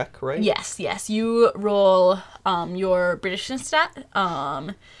a check, right? yes, you roll your Britishness stat,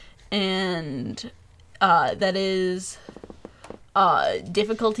 and that is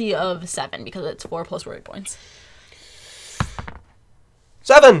difficulty of 7 because it's 4 plus worry points.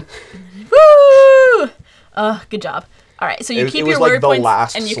 7. Woo! Good job. All right, so you keep your worry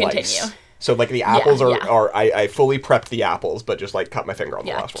points and you slice. continue. So like the apples Yeah. are I fully prepped the apples, but just like cut my finger on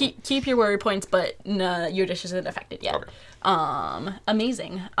the Yeah, last one. keep your worry points, but no, your dish isn't affected yet. Okay.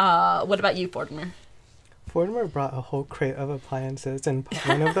 Amazing. What about you, Fortimer? Fortimer brought a whole crate of appliances, and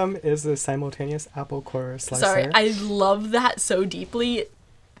one of them is the simultaneous apple core slicer. Sorry, I love that so deeply.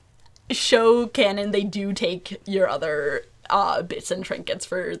 Show canon, they do take your other bits and trinkets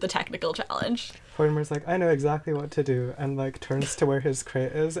for the technical challenge. Fortimer's like, I know exactly what to do, and like turns to where his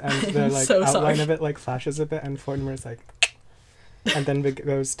crate is, and the like So outline sorry. of it like flashes a bit, and Fortimer's like, and then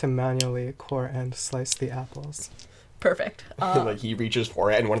goes to manually core and slice the apples. Perfect. Like he reaches for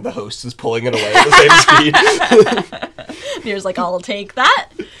it, and one of the hosts is pulling it away at the same speed. Here's like, I'll take that.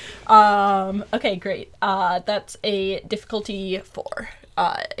 Okay, great. That's a difficulty 4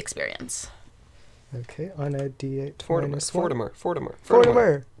 experience. Okay, on a D8 Fortimer, -1. Fortimer.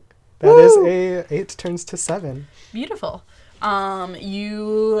 Fortimer. That is a 8 turns to 7. Beautiful.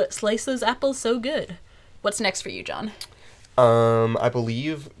 You slice those apples so good. What's next for you, John? I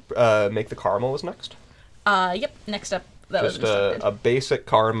believe make the caramel was next. Yep. Next up, that was Just instructed. a basic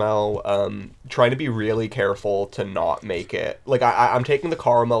caramel. Trying to be really careful to not make it like I'm taking the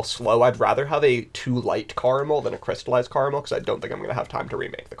caramel slow. I'd rather have a too light caramel than a crystallized caramel because I don't think I'm gonna have time to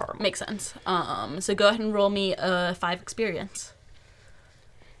remake the caramel. Makes sense. So go ahead and roll me a 5 experience.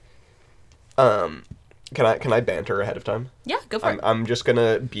 Can I banter ahead of time? Yeah, go for it. I'm just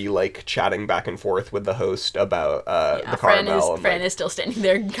gonna be like chatting back and forth with the host about the Fran caramel. Fran is still standing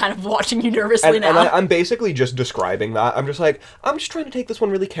there, kind of watching you nervously now. And I'm basically just describing that. I'm just like, I'm just trying to take this one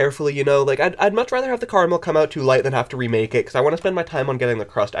really carefully, you know. Like, I'd much rather have the caramel come out too light than have to remake it, because I want to spend my time on getting the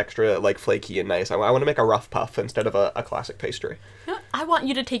crust extra like flaky and nice. I want to make a rough puff instead of a classic pastry. You know, I want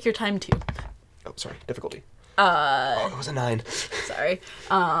you to take your time too. Oh, sorry, difficulty. It was a 9. Sorry.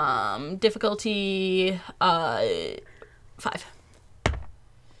 Difficulty 5.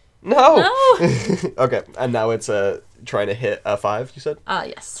 No. Okay, and now it's trying to hit a 5. You said?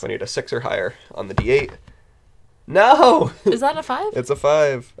 Yes. So I need a 6 or higher on the D8. No. Is that a 5? It's a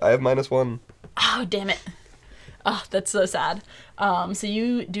 5. I have -1. Oh, damn it. Oh, that's so sad. So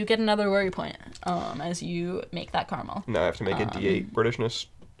you do get another worry point as you make that caramel. Now I have to make a D8 Britishness,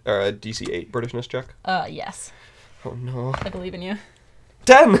 or a DC8 Britishness check. Yes. Oh no. I believe in you.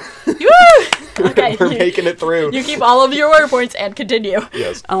 10! Woo! Okay. We're making it through. You keep all of your worry points and continue.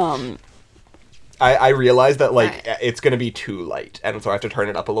 Yes. I realized that, like, Right. it's going to be too light, and so I have to turn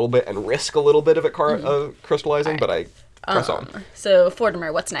it up a little bit and risk a little bit of it crystallizing, but I press on. So,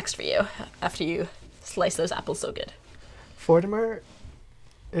 Fortimer, what's next for you after you slice those apples so good? Fortimer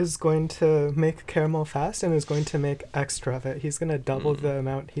is going to make caramel fast and is going to make extra of it. He's going to double the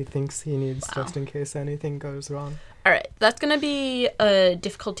amount he thinks he needs just in case anything goes wrong. All right, that's going to be a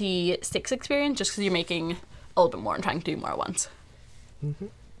difficulty 6 experience just because you're making a little bit more and trying to do more at once. Mm-hmm.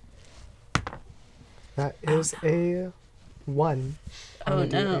 That is a 1. Oh,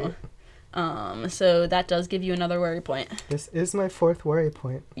 no. So that does give you another worry point. This is my 4th worry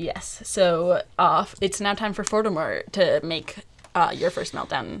point. Yes. So it's now time for Fortimer to make your first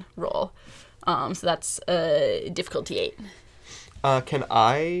meltdown roll. So that's difficulty 8.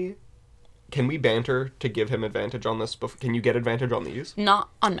 Can we banter to give him advantage on this? Can you get advantage on these? Not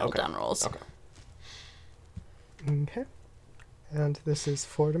on meltdown rolls. Okay. Okay. And this is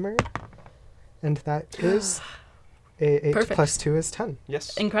Fortimer. And that is a 8 Perfect. plus 2 is 10.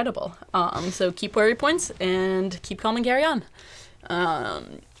 Yes. Incredible. So keep worry points and keep calm and carry on.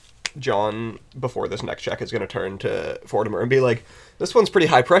 John, before this next check, is going to turn to Fortimer and be like, this one's pretty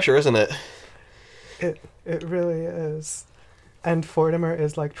high pressure, isn't it? It really is. And Fortimer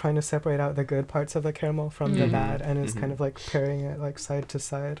is like trying to separate out the good parts of the caramel from the bad, and is kind of like pairing it like side to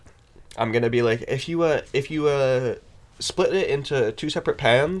side. I'm going to be like, if you split it into 2 separate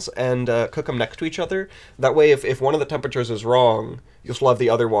pans and cook them next to each other, that way if one of the temperatures is wrong, you'll still have the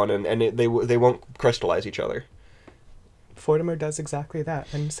other one, and they won't crystallize each other. Fortimer does exactly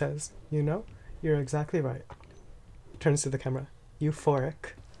that and says, you know, you're exactly right. Turns to the camera.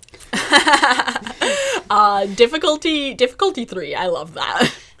 Euphoric. Difficulty 3. I love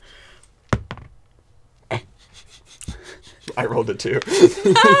that. I rolled a 2.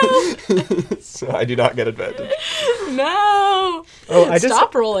 So I do not get advantage. No. Oh,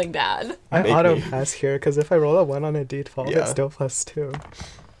 Stop rolling, Dad. I Make auto me. pass here because if I roll a 1 on a d12, Yeah. it's still plus 2.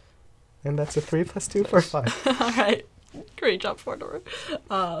 And that's a 3 plus 2 for 5. All right. Great job, Fortimer.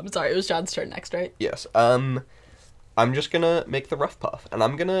 Sorry, it was John's turn next, right? Yes. I'm just gonna make the rough puff, and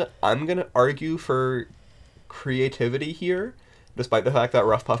I'm gonna argue for creativity here, despite the fact that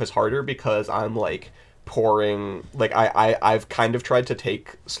rough puff is harder because I'm like pouring, like I've kind of tried to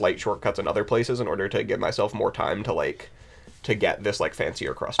take slight shortcuts in other places in order to give myself more time to get this like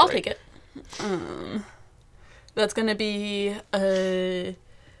fancier crust. I'll right. take it. That's gonna be a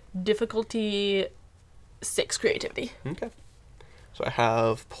difficulty 6 creativity. Okay. So I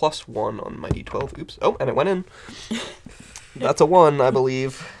have +1 on my d12. Oops. Oh, and it went in. That's a 1, I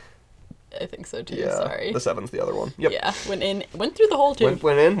believe. I think so too. Yeah. Sorry. The 7's the other one. Yep. Yeah, went through the hole too. Went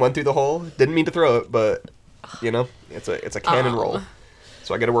through the hole. Didn't mean to throw it, but you know, it's a cannon roll.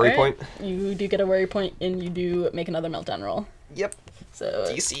 So I get a worry Alright. point. You do get a worry point, and you do make another meltdown roll. Yep. So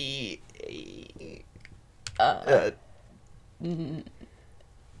DC.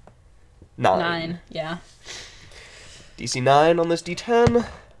 9. Yeah. DC 9 on this D10.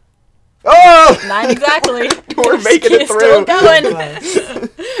 Oh! 9 exactly. We're making it Still through.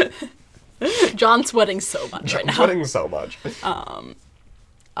 going. John's sweating so much right I'm now. sweating so much. All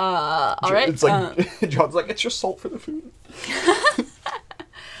right. It's like John's like, it's just salt for the food.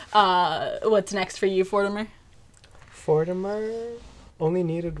 What's next for you, Fortimer? Fortimer only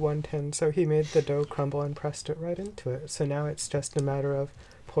needed 1 tin, so he made the dough crumble and pressed it right into it. So now it's just a matter of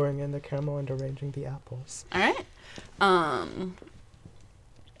pouring in the caramel and arranging the apples. All right.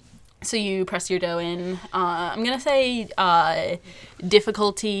 So you press your dough in. I'm gonna say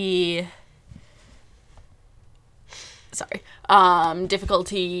difficulty. Sorry.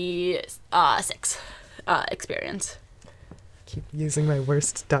 Difficulty 6 experience. keep using my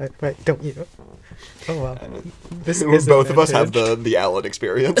worst die. Right, don't you? Oh well. This Both is of us have advantage. the Alan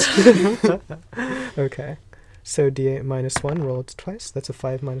experience. Okay. So d8 minus 1 rolled twice. That's a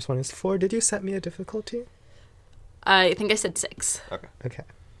 5 minus 1 is 4. Did you set me a difficulty? I think I said 6. Okay.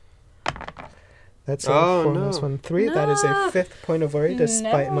 That's a Oh, 4 no. minus 1, 3. That is a No. 5th point of worry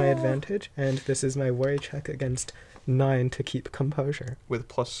despite my No. advantage. And this is my worry check against 9 to keep composure. With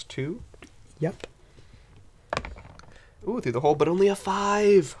 +2. Yep. Ooh, through the hole, but only a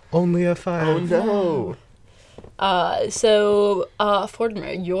 5. Only a 5. Oh no. So,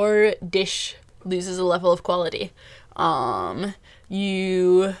 Fortimer, your dish loses a level of quality.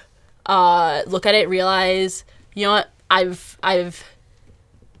 You look at it, realize, you know what? I've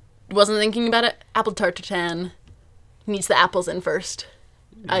wasn't thinking about it. Apple tartatan needs the apples in first.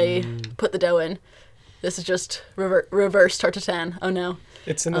 I put the dough in. This is just reverse tartatan. Oh no.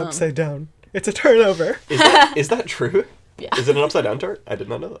 It's an upside down. It's a turnover. Is that true? Yeah. Is it an upside down tart? I did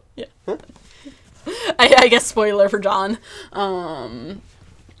not know that. Yeah. Huh? I guess spoiler for John. Yeah,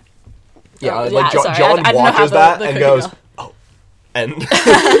 Oh, like yeah, John, sorry, John I didn't know how watches the that and cooking goes, go. oh, and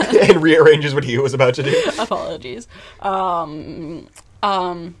and rearranges what he was about to do. Apologies.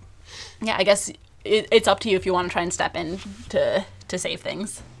 Yeah, I guess it's up to you if you want to try and step in to save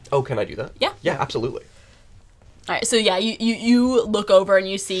things. Oh, can I do that? Yeah. Yeah, absolutely. All right. So yeah, you look over and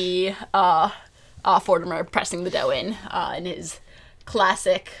you see Fortimer pressing the dough in his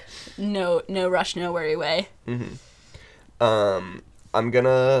classic no rush, no worry way. I'm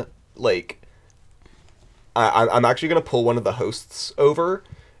gonna I'm actually gonna pull one of the hosts over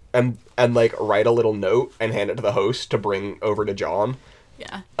and like write a little note and hand it to the host to bring over to John.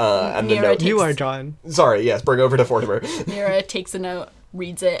 Yeah. And the Mira note. takes- You are John. Sorry, yes, bring over to Fortimer. Mira takes the note,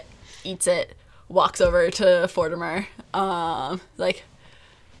 reads it, eats it, walks over to Fortimer. Like,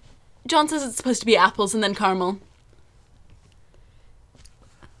 John says it's supposed to be apples and then caramel.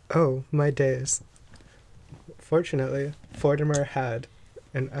 Oh, my days. Fortunately, Fortimer had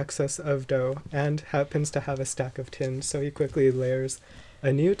an excess of dough and happens to have a stack of tins, so he quickly layers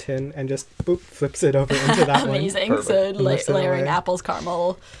a new tin and just boop flips it over into that one. Amazing. Perfect. So Lifts it layering away. apples,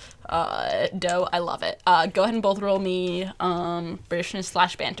 caramel, dough. I love it. Go ahead and both roll me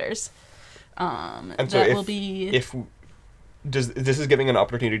Britishness / banters. And so That will be. if this is giving an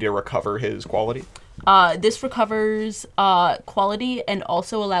opportunity to recover his quality. This recovers quality and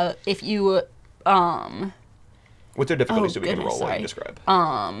also allow if you What's their difficulty so we can goodness, roll what sorry. you describe?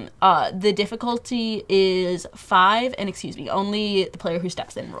 The difficulty is 5, and excuse me, only the player who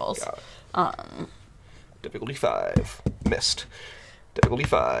steps in rolls. Got it. Difficulty 5. Missed. Difficulty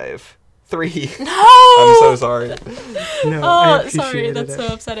 5. 3. No! I'm so sorry. No, I Oh, sorry, appreciated that's it.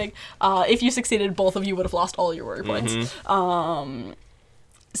 so upsetting. If you succeeded, both of you would have lost all your worry points.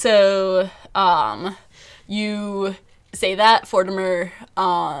 So, you say that, Fortimer,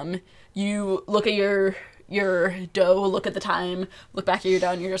 you look at your dough, look at the time, look back at your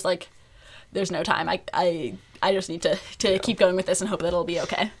dough, and you're just like, there's no time. I just need to keep going with this and hope that it'll be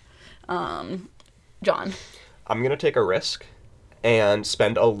okay. John. I'm going to take a risk and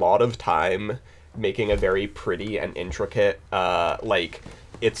spend a lot of time making a very pretty and intricate,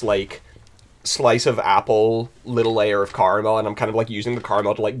 it's like slice of apple, little layer of caramel, and I'm kind of like using the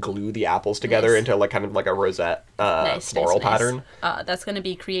caramel to like glue the apples together Nice. into like kind of like a rosette Nice, floral nice. pattern. That's going to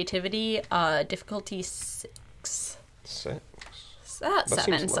be creativity, difficulty 6. 6. That That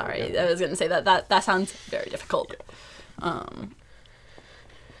 7, seems low, sorry. yeah. I was going to say that sounds very difficult.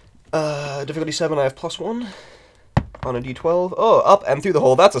 Difficulty 7, I have +1 on a d12. Oh, up and through the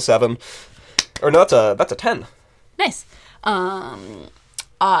hole, that's a 7. Or no, that's a 10. Nice.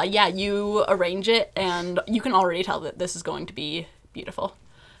 Yeah, you arrange it, and you can already tell that this is going to be beautiful.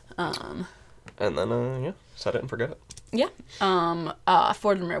 And then, yeah, set it and forget it. Yeah.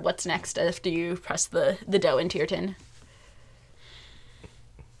 Fortimer, what's next after you press the dough into your tin?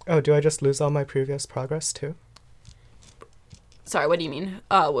 Oh, do I just lose all my previous progress too? Sorry, what do you mean?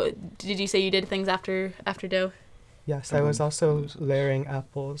 Did you say you did things after dough? Yes, I was also layering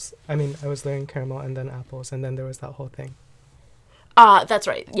apples. I mean, I was layering caramel and then apples, and then there was that whole thing. That's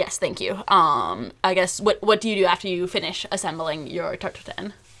right. Yes, thank you. I guess, what do you do after you finish assembling your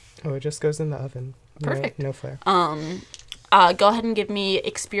tartatan? Oh, it just goes in the oven. Perfect. No flare. Go ahead and give me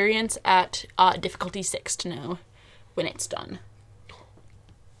experience at difficulty 6 to know when it's done.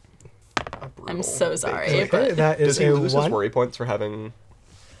 I'm so sorry, Okay. but That is Does he a lose 1. his worry points for having...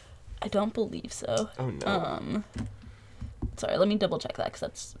 I don't believe so. Oh, no. Sorry, let me double check that because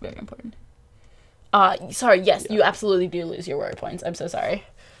that's very important. Sorry, yes, you absolutely do lose your worry points. I'm so sorry.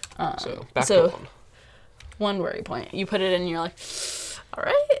 So, back so- to 1. 1 worry point. You put it in and you're like, all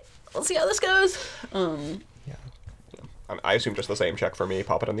right, let's see how this goes. Yeah. I assume just the same check for me.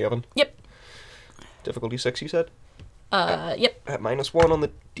 Pop it in the oven. Yep. Difficulty 6, you said? Yep. At -1 on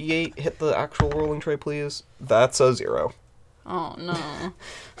the D8, hit the actual rolling tray, please. That's a 0. Oh, no.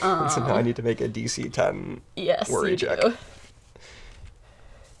 So now I need to make a DC 10 Yes, worry you check. do.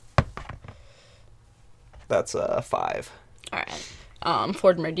 That's a 5. All right.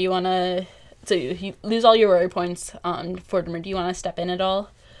 Fortimer, do you want to... So you lose all your worry points. Fortimer, do you want to step in at all?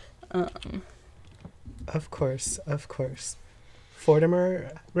 Of course.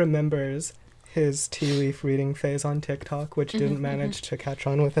 Fortimer remembers his tea leaf reading phase on TikTok, which didn't manage to catch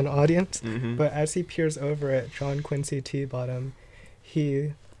on with an audience. But as he peers over at John Quincy Teabottom,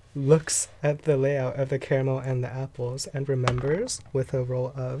 he looks at the layout of the caramel and the apples and remembers, with a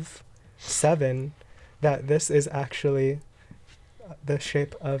roll of 7, that this is actually the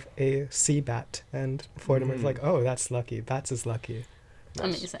shape of a sea bat. And Fortimer's like, oh, that's lucky. Bats is lucky.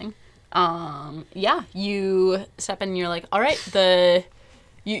 Nice. Amazing. Yeah, you step in and you're like, all right,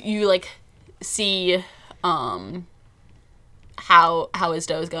 you like see how his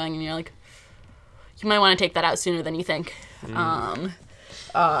dough is going, and you're like, you might want to take that out sooner than you think.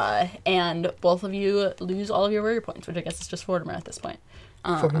 And both of you lose all of your worry points, which I guess is just Fortimer at this point.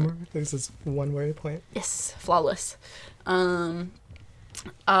 Fortimer loses 1 worry point. Yes, flawless. All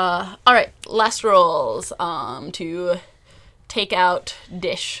right, last rolls to take out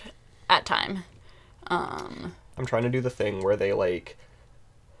dish at time. I'm trying to do the thing where they like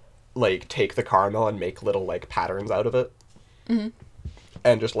take the caramel and make little like patterns out of it,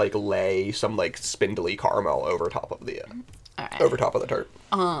 and just like lay some like spindly caramel over top of the over top of the tart.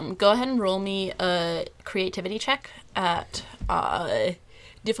 Go ahead and roll me a creativity check at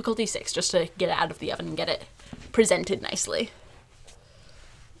difficulty 6, just to get it out of the oven and get it presented nicely.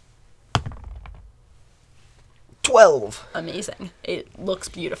 12. Amazing. It looks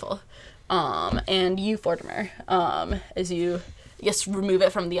beautiful. And you, Fortimer, as you, I guess, remove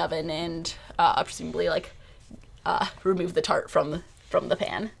it from the oven and presumably remove the tart from the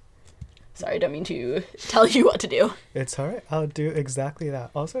pan. Sorry, I don't mean to tell you what to do. It's alright, I'll do exactly that.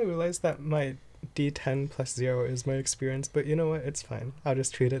 Also, I realized that my D10 plus 0 is my experience, but you know what? It's fine. I'll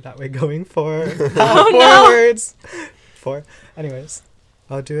just treat it that way going forward. Forwards! 4. Anyways,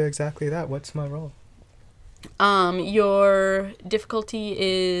 I'll do exactly that. What's my roll? Your difficulty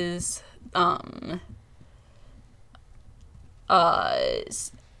is 5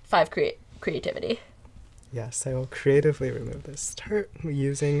 creativity. Yes, I will creatively remove this tart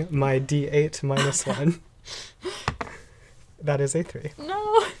using my D8 minus 1. That is a 3.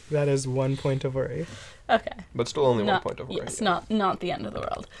 No. That is 1 point of worry. Okay. But still only 1 point of worry. Yes, not the end of the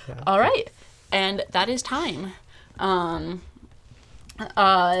world. Yeah. All right, and that is time.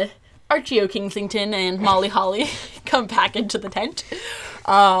 Archie O'Kingsington and Molly Holly come back into the tent.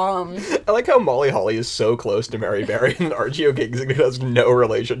 I like how Molly Holly is so close to Mary Berry and Archie O'Kingsington has no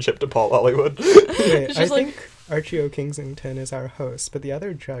relationship to Paul Hollywood. Wait, I She's like- think Archie O'Kingsington is our host, but the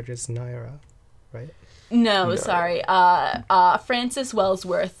other judge is Naira, right? No, sorry. Francis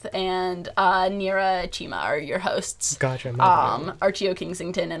Wellsworth and Nira Chima are your hosts. Gotcha. my bad. Archie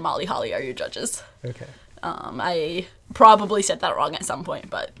O'Kingsington and Molly Holly are your judges. Okay. I probably said that wrong at some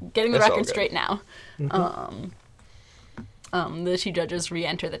point, but getting the That's all record good. straight now. The two judges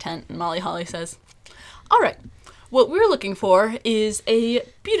re-enter the tent, and Molly Holly says, all right, what we're looking for is a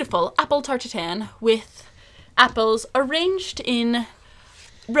beautiful apple tartatan with apples arranged in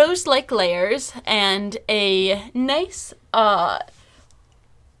rose-like layers and a nice,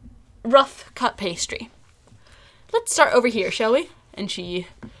 rough cut pastry. Let's start over here, shall we? And she,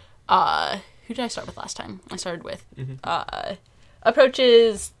 who did I start with last time? I started with,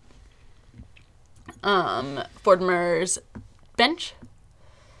 approaches, Fortimer's bench.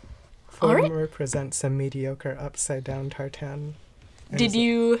 All right. Fortimer presents a mediocre upside-down tartan. Did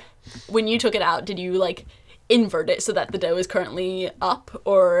you, when you took it out, did you, like, invert it so that the dough is currently up,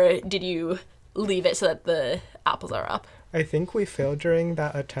 or did you leave it so that the apples are up? I think we failed during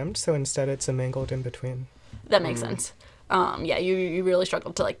that attempt, so instead it's a mangled in between. That makes sense. Yeah, you really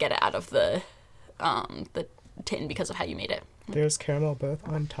struggled to, like, get it out of the tin because of how you made it. There's caramel both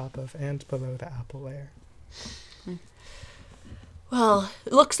on top of and below the apple layer. Well,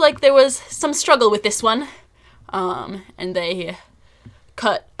 it looks like there was some struggle with this one. And they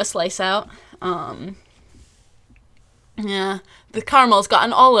cut a slice out. Yeah, the caramel's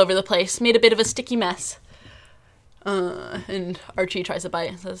gotten all over the place, made a bit of a sticky mess. And Archie tries a bite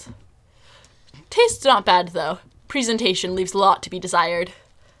and says, tastes not bad, though. Presentation leaves a lot to be desired.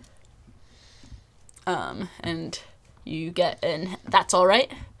 And you get an that's all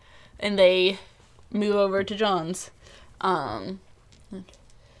right. And they move over to John's.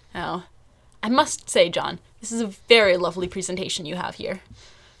 Now, I must say, John, This is a very lovely presentation you have here.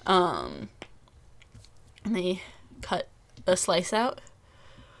 And they cut a slice out.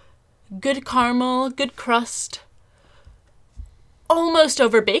 Good caramel, good crust. Almost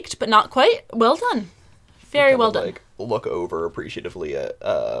overbaked, but not quite. Well done. Very well done. Like, look over appreciatively at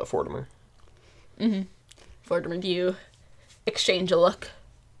Fortimer. Mm-hmm. Fortimer, do you exchange a look?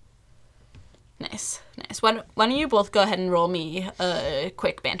 Nice. Why don't you both go ahead and roll me a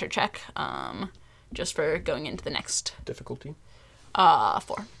quick banter check, just for going into the next... Difficulty? 4.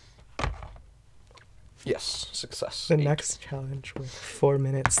 Yes, success. The 8. next challenge with 4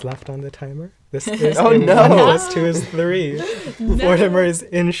 minutes left on the timer. This is Oh, a no. 1 plus 2 is 3. Mortimer is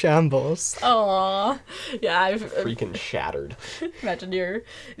in shambles. Aww. Yeah, I've Freaking shattered. imagine you're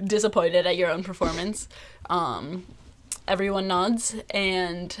disappointed at your own performance. Everyone nods,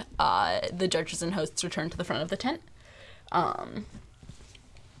 and the judges and hosts return to the front of the tent. Now,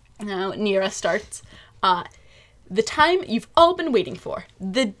 Nira starts. The time you've all been waiting for.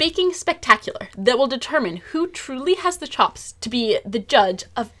 The baking spectacular that will determine who truly has the chops to be the judge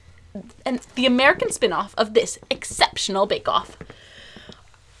of the American spin-off of this exceptional bake-off.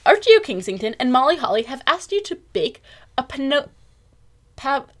 Archie O'Kingsington and Molly Holly have asked you to bake a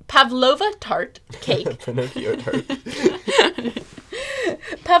Pavlova tart cake. Pinocchio tart.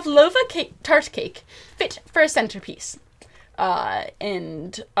 Pavlova tart cake, fit for a centerpiece.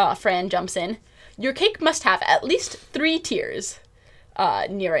 And Fran jumps in. Your cake must have at least 3 tiers.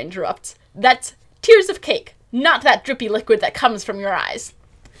 Nira interrupts. That's tears of cake, not that drippy liquid that comes from your eyes.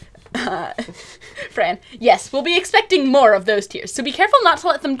 Fran, yes, we'll be expecting more of those tears, so be careful not to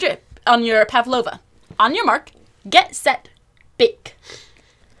let them drip on your pavlova. On your mark, get set, bake.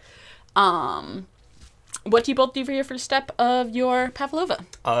 What do you both do for your first step of your pavlova?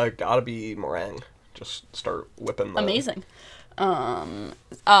 Gotta be meringue. Just start whipping the... Amazing. John,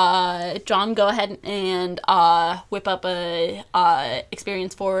 go ahead and whip up a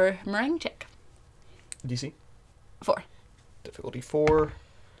experience for meringue check. DC? 4. Difficulty 4.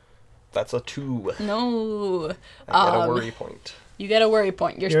 That's a 2. No. I get a worry point. You get a worry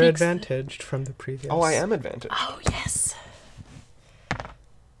point. You're speaks... advantaged from the previous. Oh, I am advantaged. Oh, yes.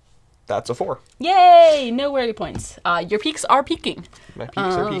 That's a 4. Yay! No worry points. Your peaks are peaking. My peaks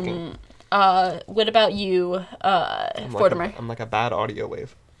are peaking. What about you, Fortimer? I'm like a bad audio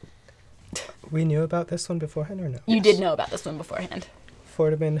wave. We knew about this one beforehand or no? You did know about this one beforehand.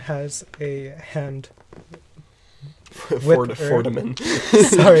 Fortimer has a hand... Fortimer.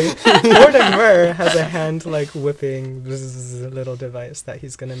 Sorry. Fortimer has a hand, like, whipping little device that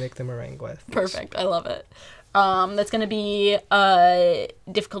he's going to make the meringue with. Perfect. I love it. That's going to be a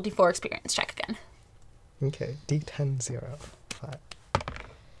difficulty 4 experience check again. Okay. D10 0. 5.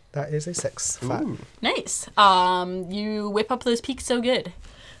 That is a 6. 5. Ooh. Nice. You whip up those peaks so good.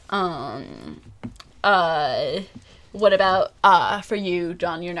 What about for you,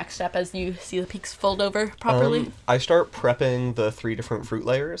 John, your next step as you see the peaks fold over properly? I start prepping the 3 different fruit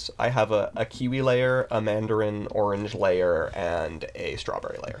layers. I have a kiwi layer, a mandarin orange layer, and a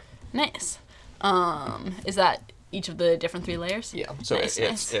strawberry layer. Nice. Is that each of the different 3 layers? Yeah, so Nice,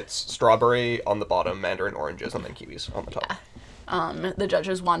 it's strawberry on the bottom, mandarin oranges, and then kiwis on the top. The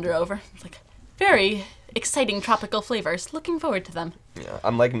judges wander over. It's like, very exciting tropical flavors. Looking forward to them. Yeah,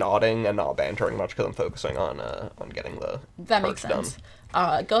 I'm like nodding and not bantering much because I'm focusing on getting the That makes sense.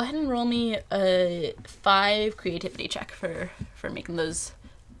 Go ahead and roll me a 5 creativity check for making those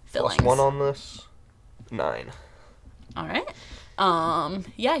fillings. Plus 1 on this. 9. All right.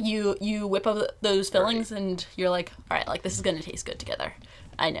 Yeah, you whip up those fillings and you're like, all right, like this is gonna taste good together.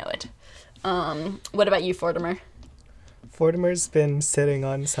 I know it. What about you, Fortimer? Fortimer's been sitting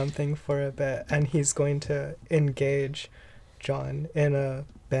on something for a bit, and he's going to engage John in a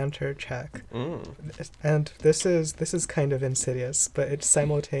banter check. And this is kind of insidious, but it's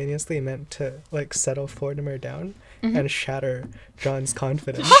simultaneously meant to like settle Fortimer down and shatter John's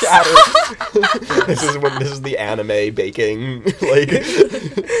confidence. Shatter. This is the anime baking like.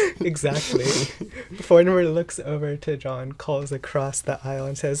 Exactly. Fortimer looks over to John, calls across the aisle,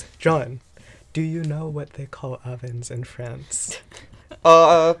 and says, "John, do you know what they call ovens in France?"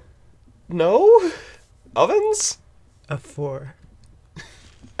 No? Ovens? A 4.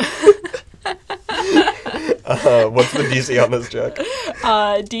 What's the DC on this check?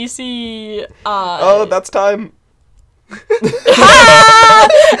 DC. Oh, that's time. And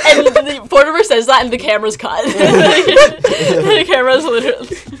the Fortimer says that, and the camera's cut. The camera's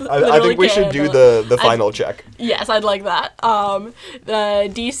literally. I think we should do the final check. Yes, I'd like that.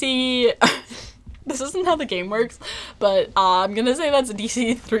 The DC. This isn't how the game works, but I'm gonna say that's a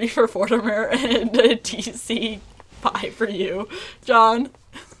DC 3 for Fortimer and a DC 5 for you, John.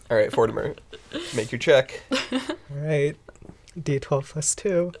 All right, Fortimer, make your check. Alright. D12 plus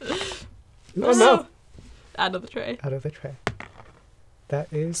 2. Oh no. Out of the tray. Out of the tray.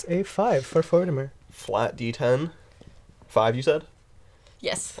 That is a 5 for Fortimer. Flat D10. 5, you said?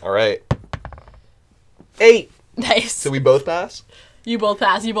 Yes. All right. 8. Nice. So we both pass? You both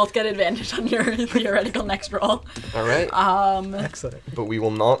pass. You both get advantage on your theoretical next roll. All right. Excellent. But we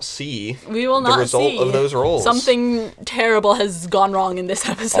will not see We will not the result see. of those rolls. Something terrible has gone wrong in this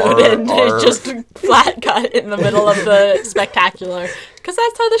episode, and Our- it's just flat cut in the middle of the spectacular. Because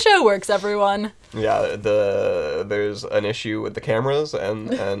that's how the show works, everyone. Yeah, there's an issue with the cameras,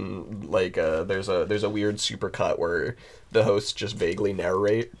 and like there's a weird supercut where the hosts just vaguely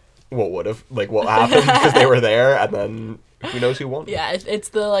narrate what happened because they were there, and then who knows who won. Yeah, it's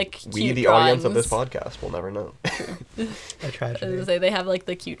the like cute We, the drawings. audience of this podcast, will never know. A I was tragedy. gonna say, they have like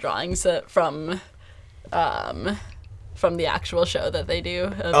the cute drawings from the actual show that they do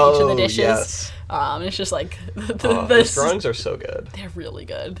of each of the dishes. Yes. It's just like Those drawings are so good. They're really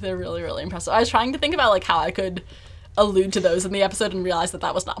good. They're really, really impressive. I was trying to think about like how I could allude to those in the episode and realize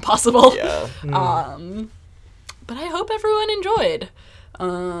that was not possible. Yeah. But I hope everyone enjoyed.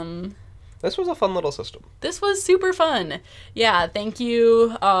 This was a fun little system. This was super fun. Yeah, thank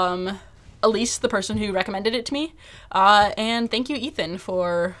you, Elise, the person who recommended it to me. And thank you, Ethan,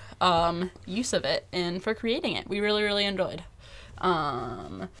 for use of it and for creating it. We really, really enjoyed.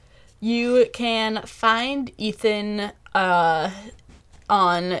 You can find Ethan on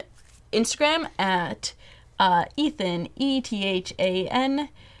Instagram at Ethan, ETHAN,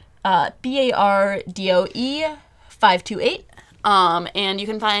 BARDOE 528. And you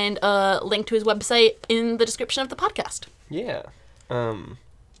can find a link to his website in the description of the podcast. Yeah.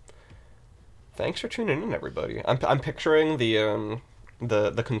 Thanks for tuning in, everybody. I'm picturing the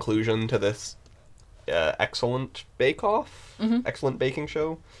conclusion to this excellent bake-off, excellent baking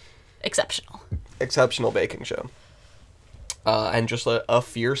show, exceptional baking show, and just a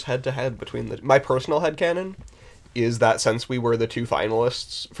fierce head-to-head between my personal headcanon is that since we were the 2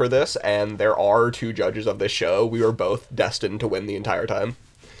 finalists for this, and there are 2 judges of this show, we were both destined to win the entire time.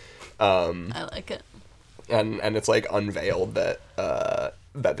 I like it. And it's like unveiled that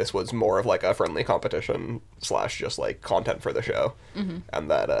that this was more of like a friendly competition / just like content for the show, and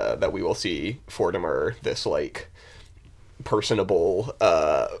that we will see Fortimer, this like personable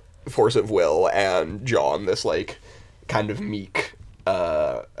force of will, and John, this like kind of meek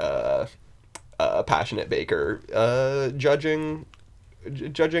passionate baker, judging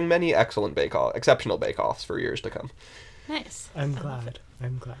many excellent exceptional bake-offs for years to come. Nice. I'm glad.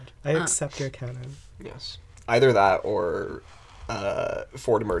 I accept your canon. Yes. Either that or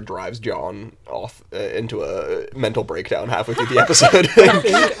Fortimer drives John off into a mental breakdown halfway through the episode.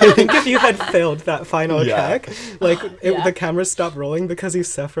 I think if you had failed that final Yeah. check, like Yeah. the camera stopped rolling because you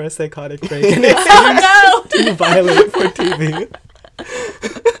suffer a psychotic break and Oh no! too violent for TV.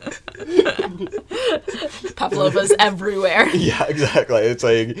 Pavlova's everywhere. Yeah, exactly. It's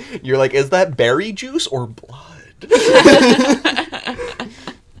like, you're like, is that berry juice or blood?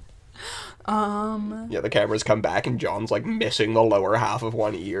 Yeah, the cameras come back and John's like missing the lower half of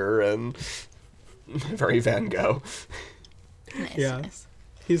one ear and very Van Gogh. Nice, Yeah. nice.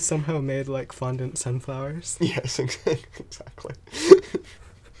 He's somehow made like fondant sunflowers. Yes, exactly.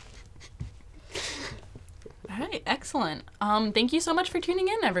 All right, excellent. Thank you so much for tuning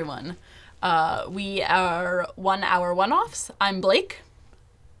in, everyone. We are 1 hour one-offs. I'm Blake.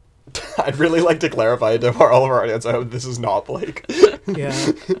 I'd really like to clarify to all of our audience, I hope this is not Blake.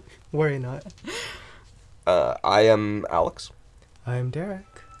 Yeah. Worry not. I am Alex. I'm Derek.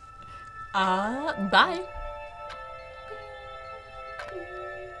 Bye.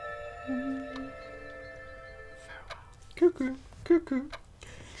 Cuckoo, cuckoo.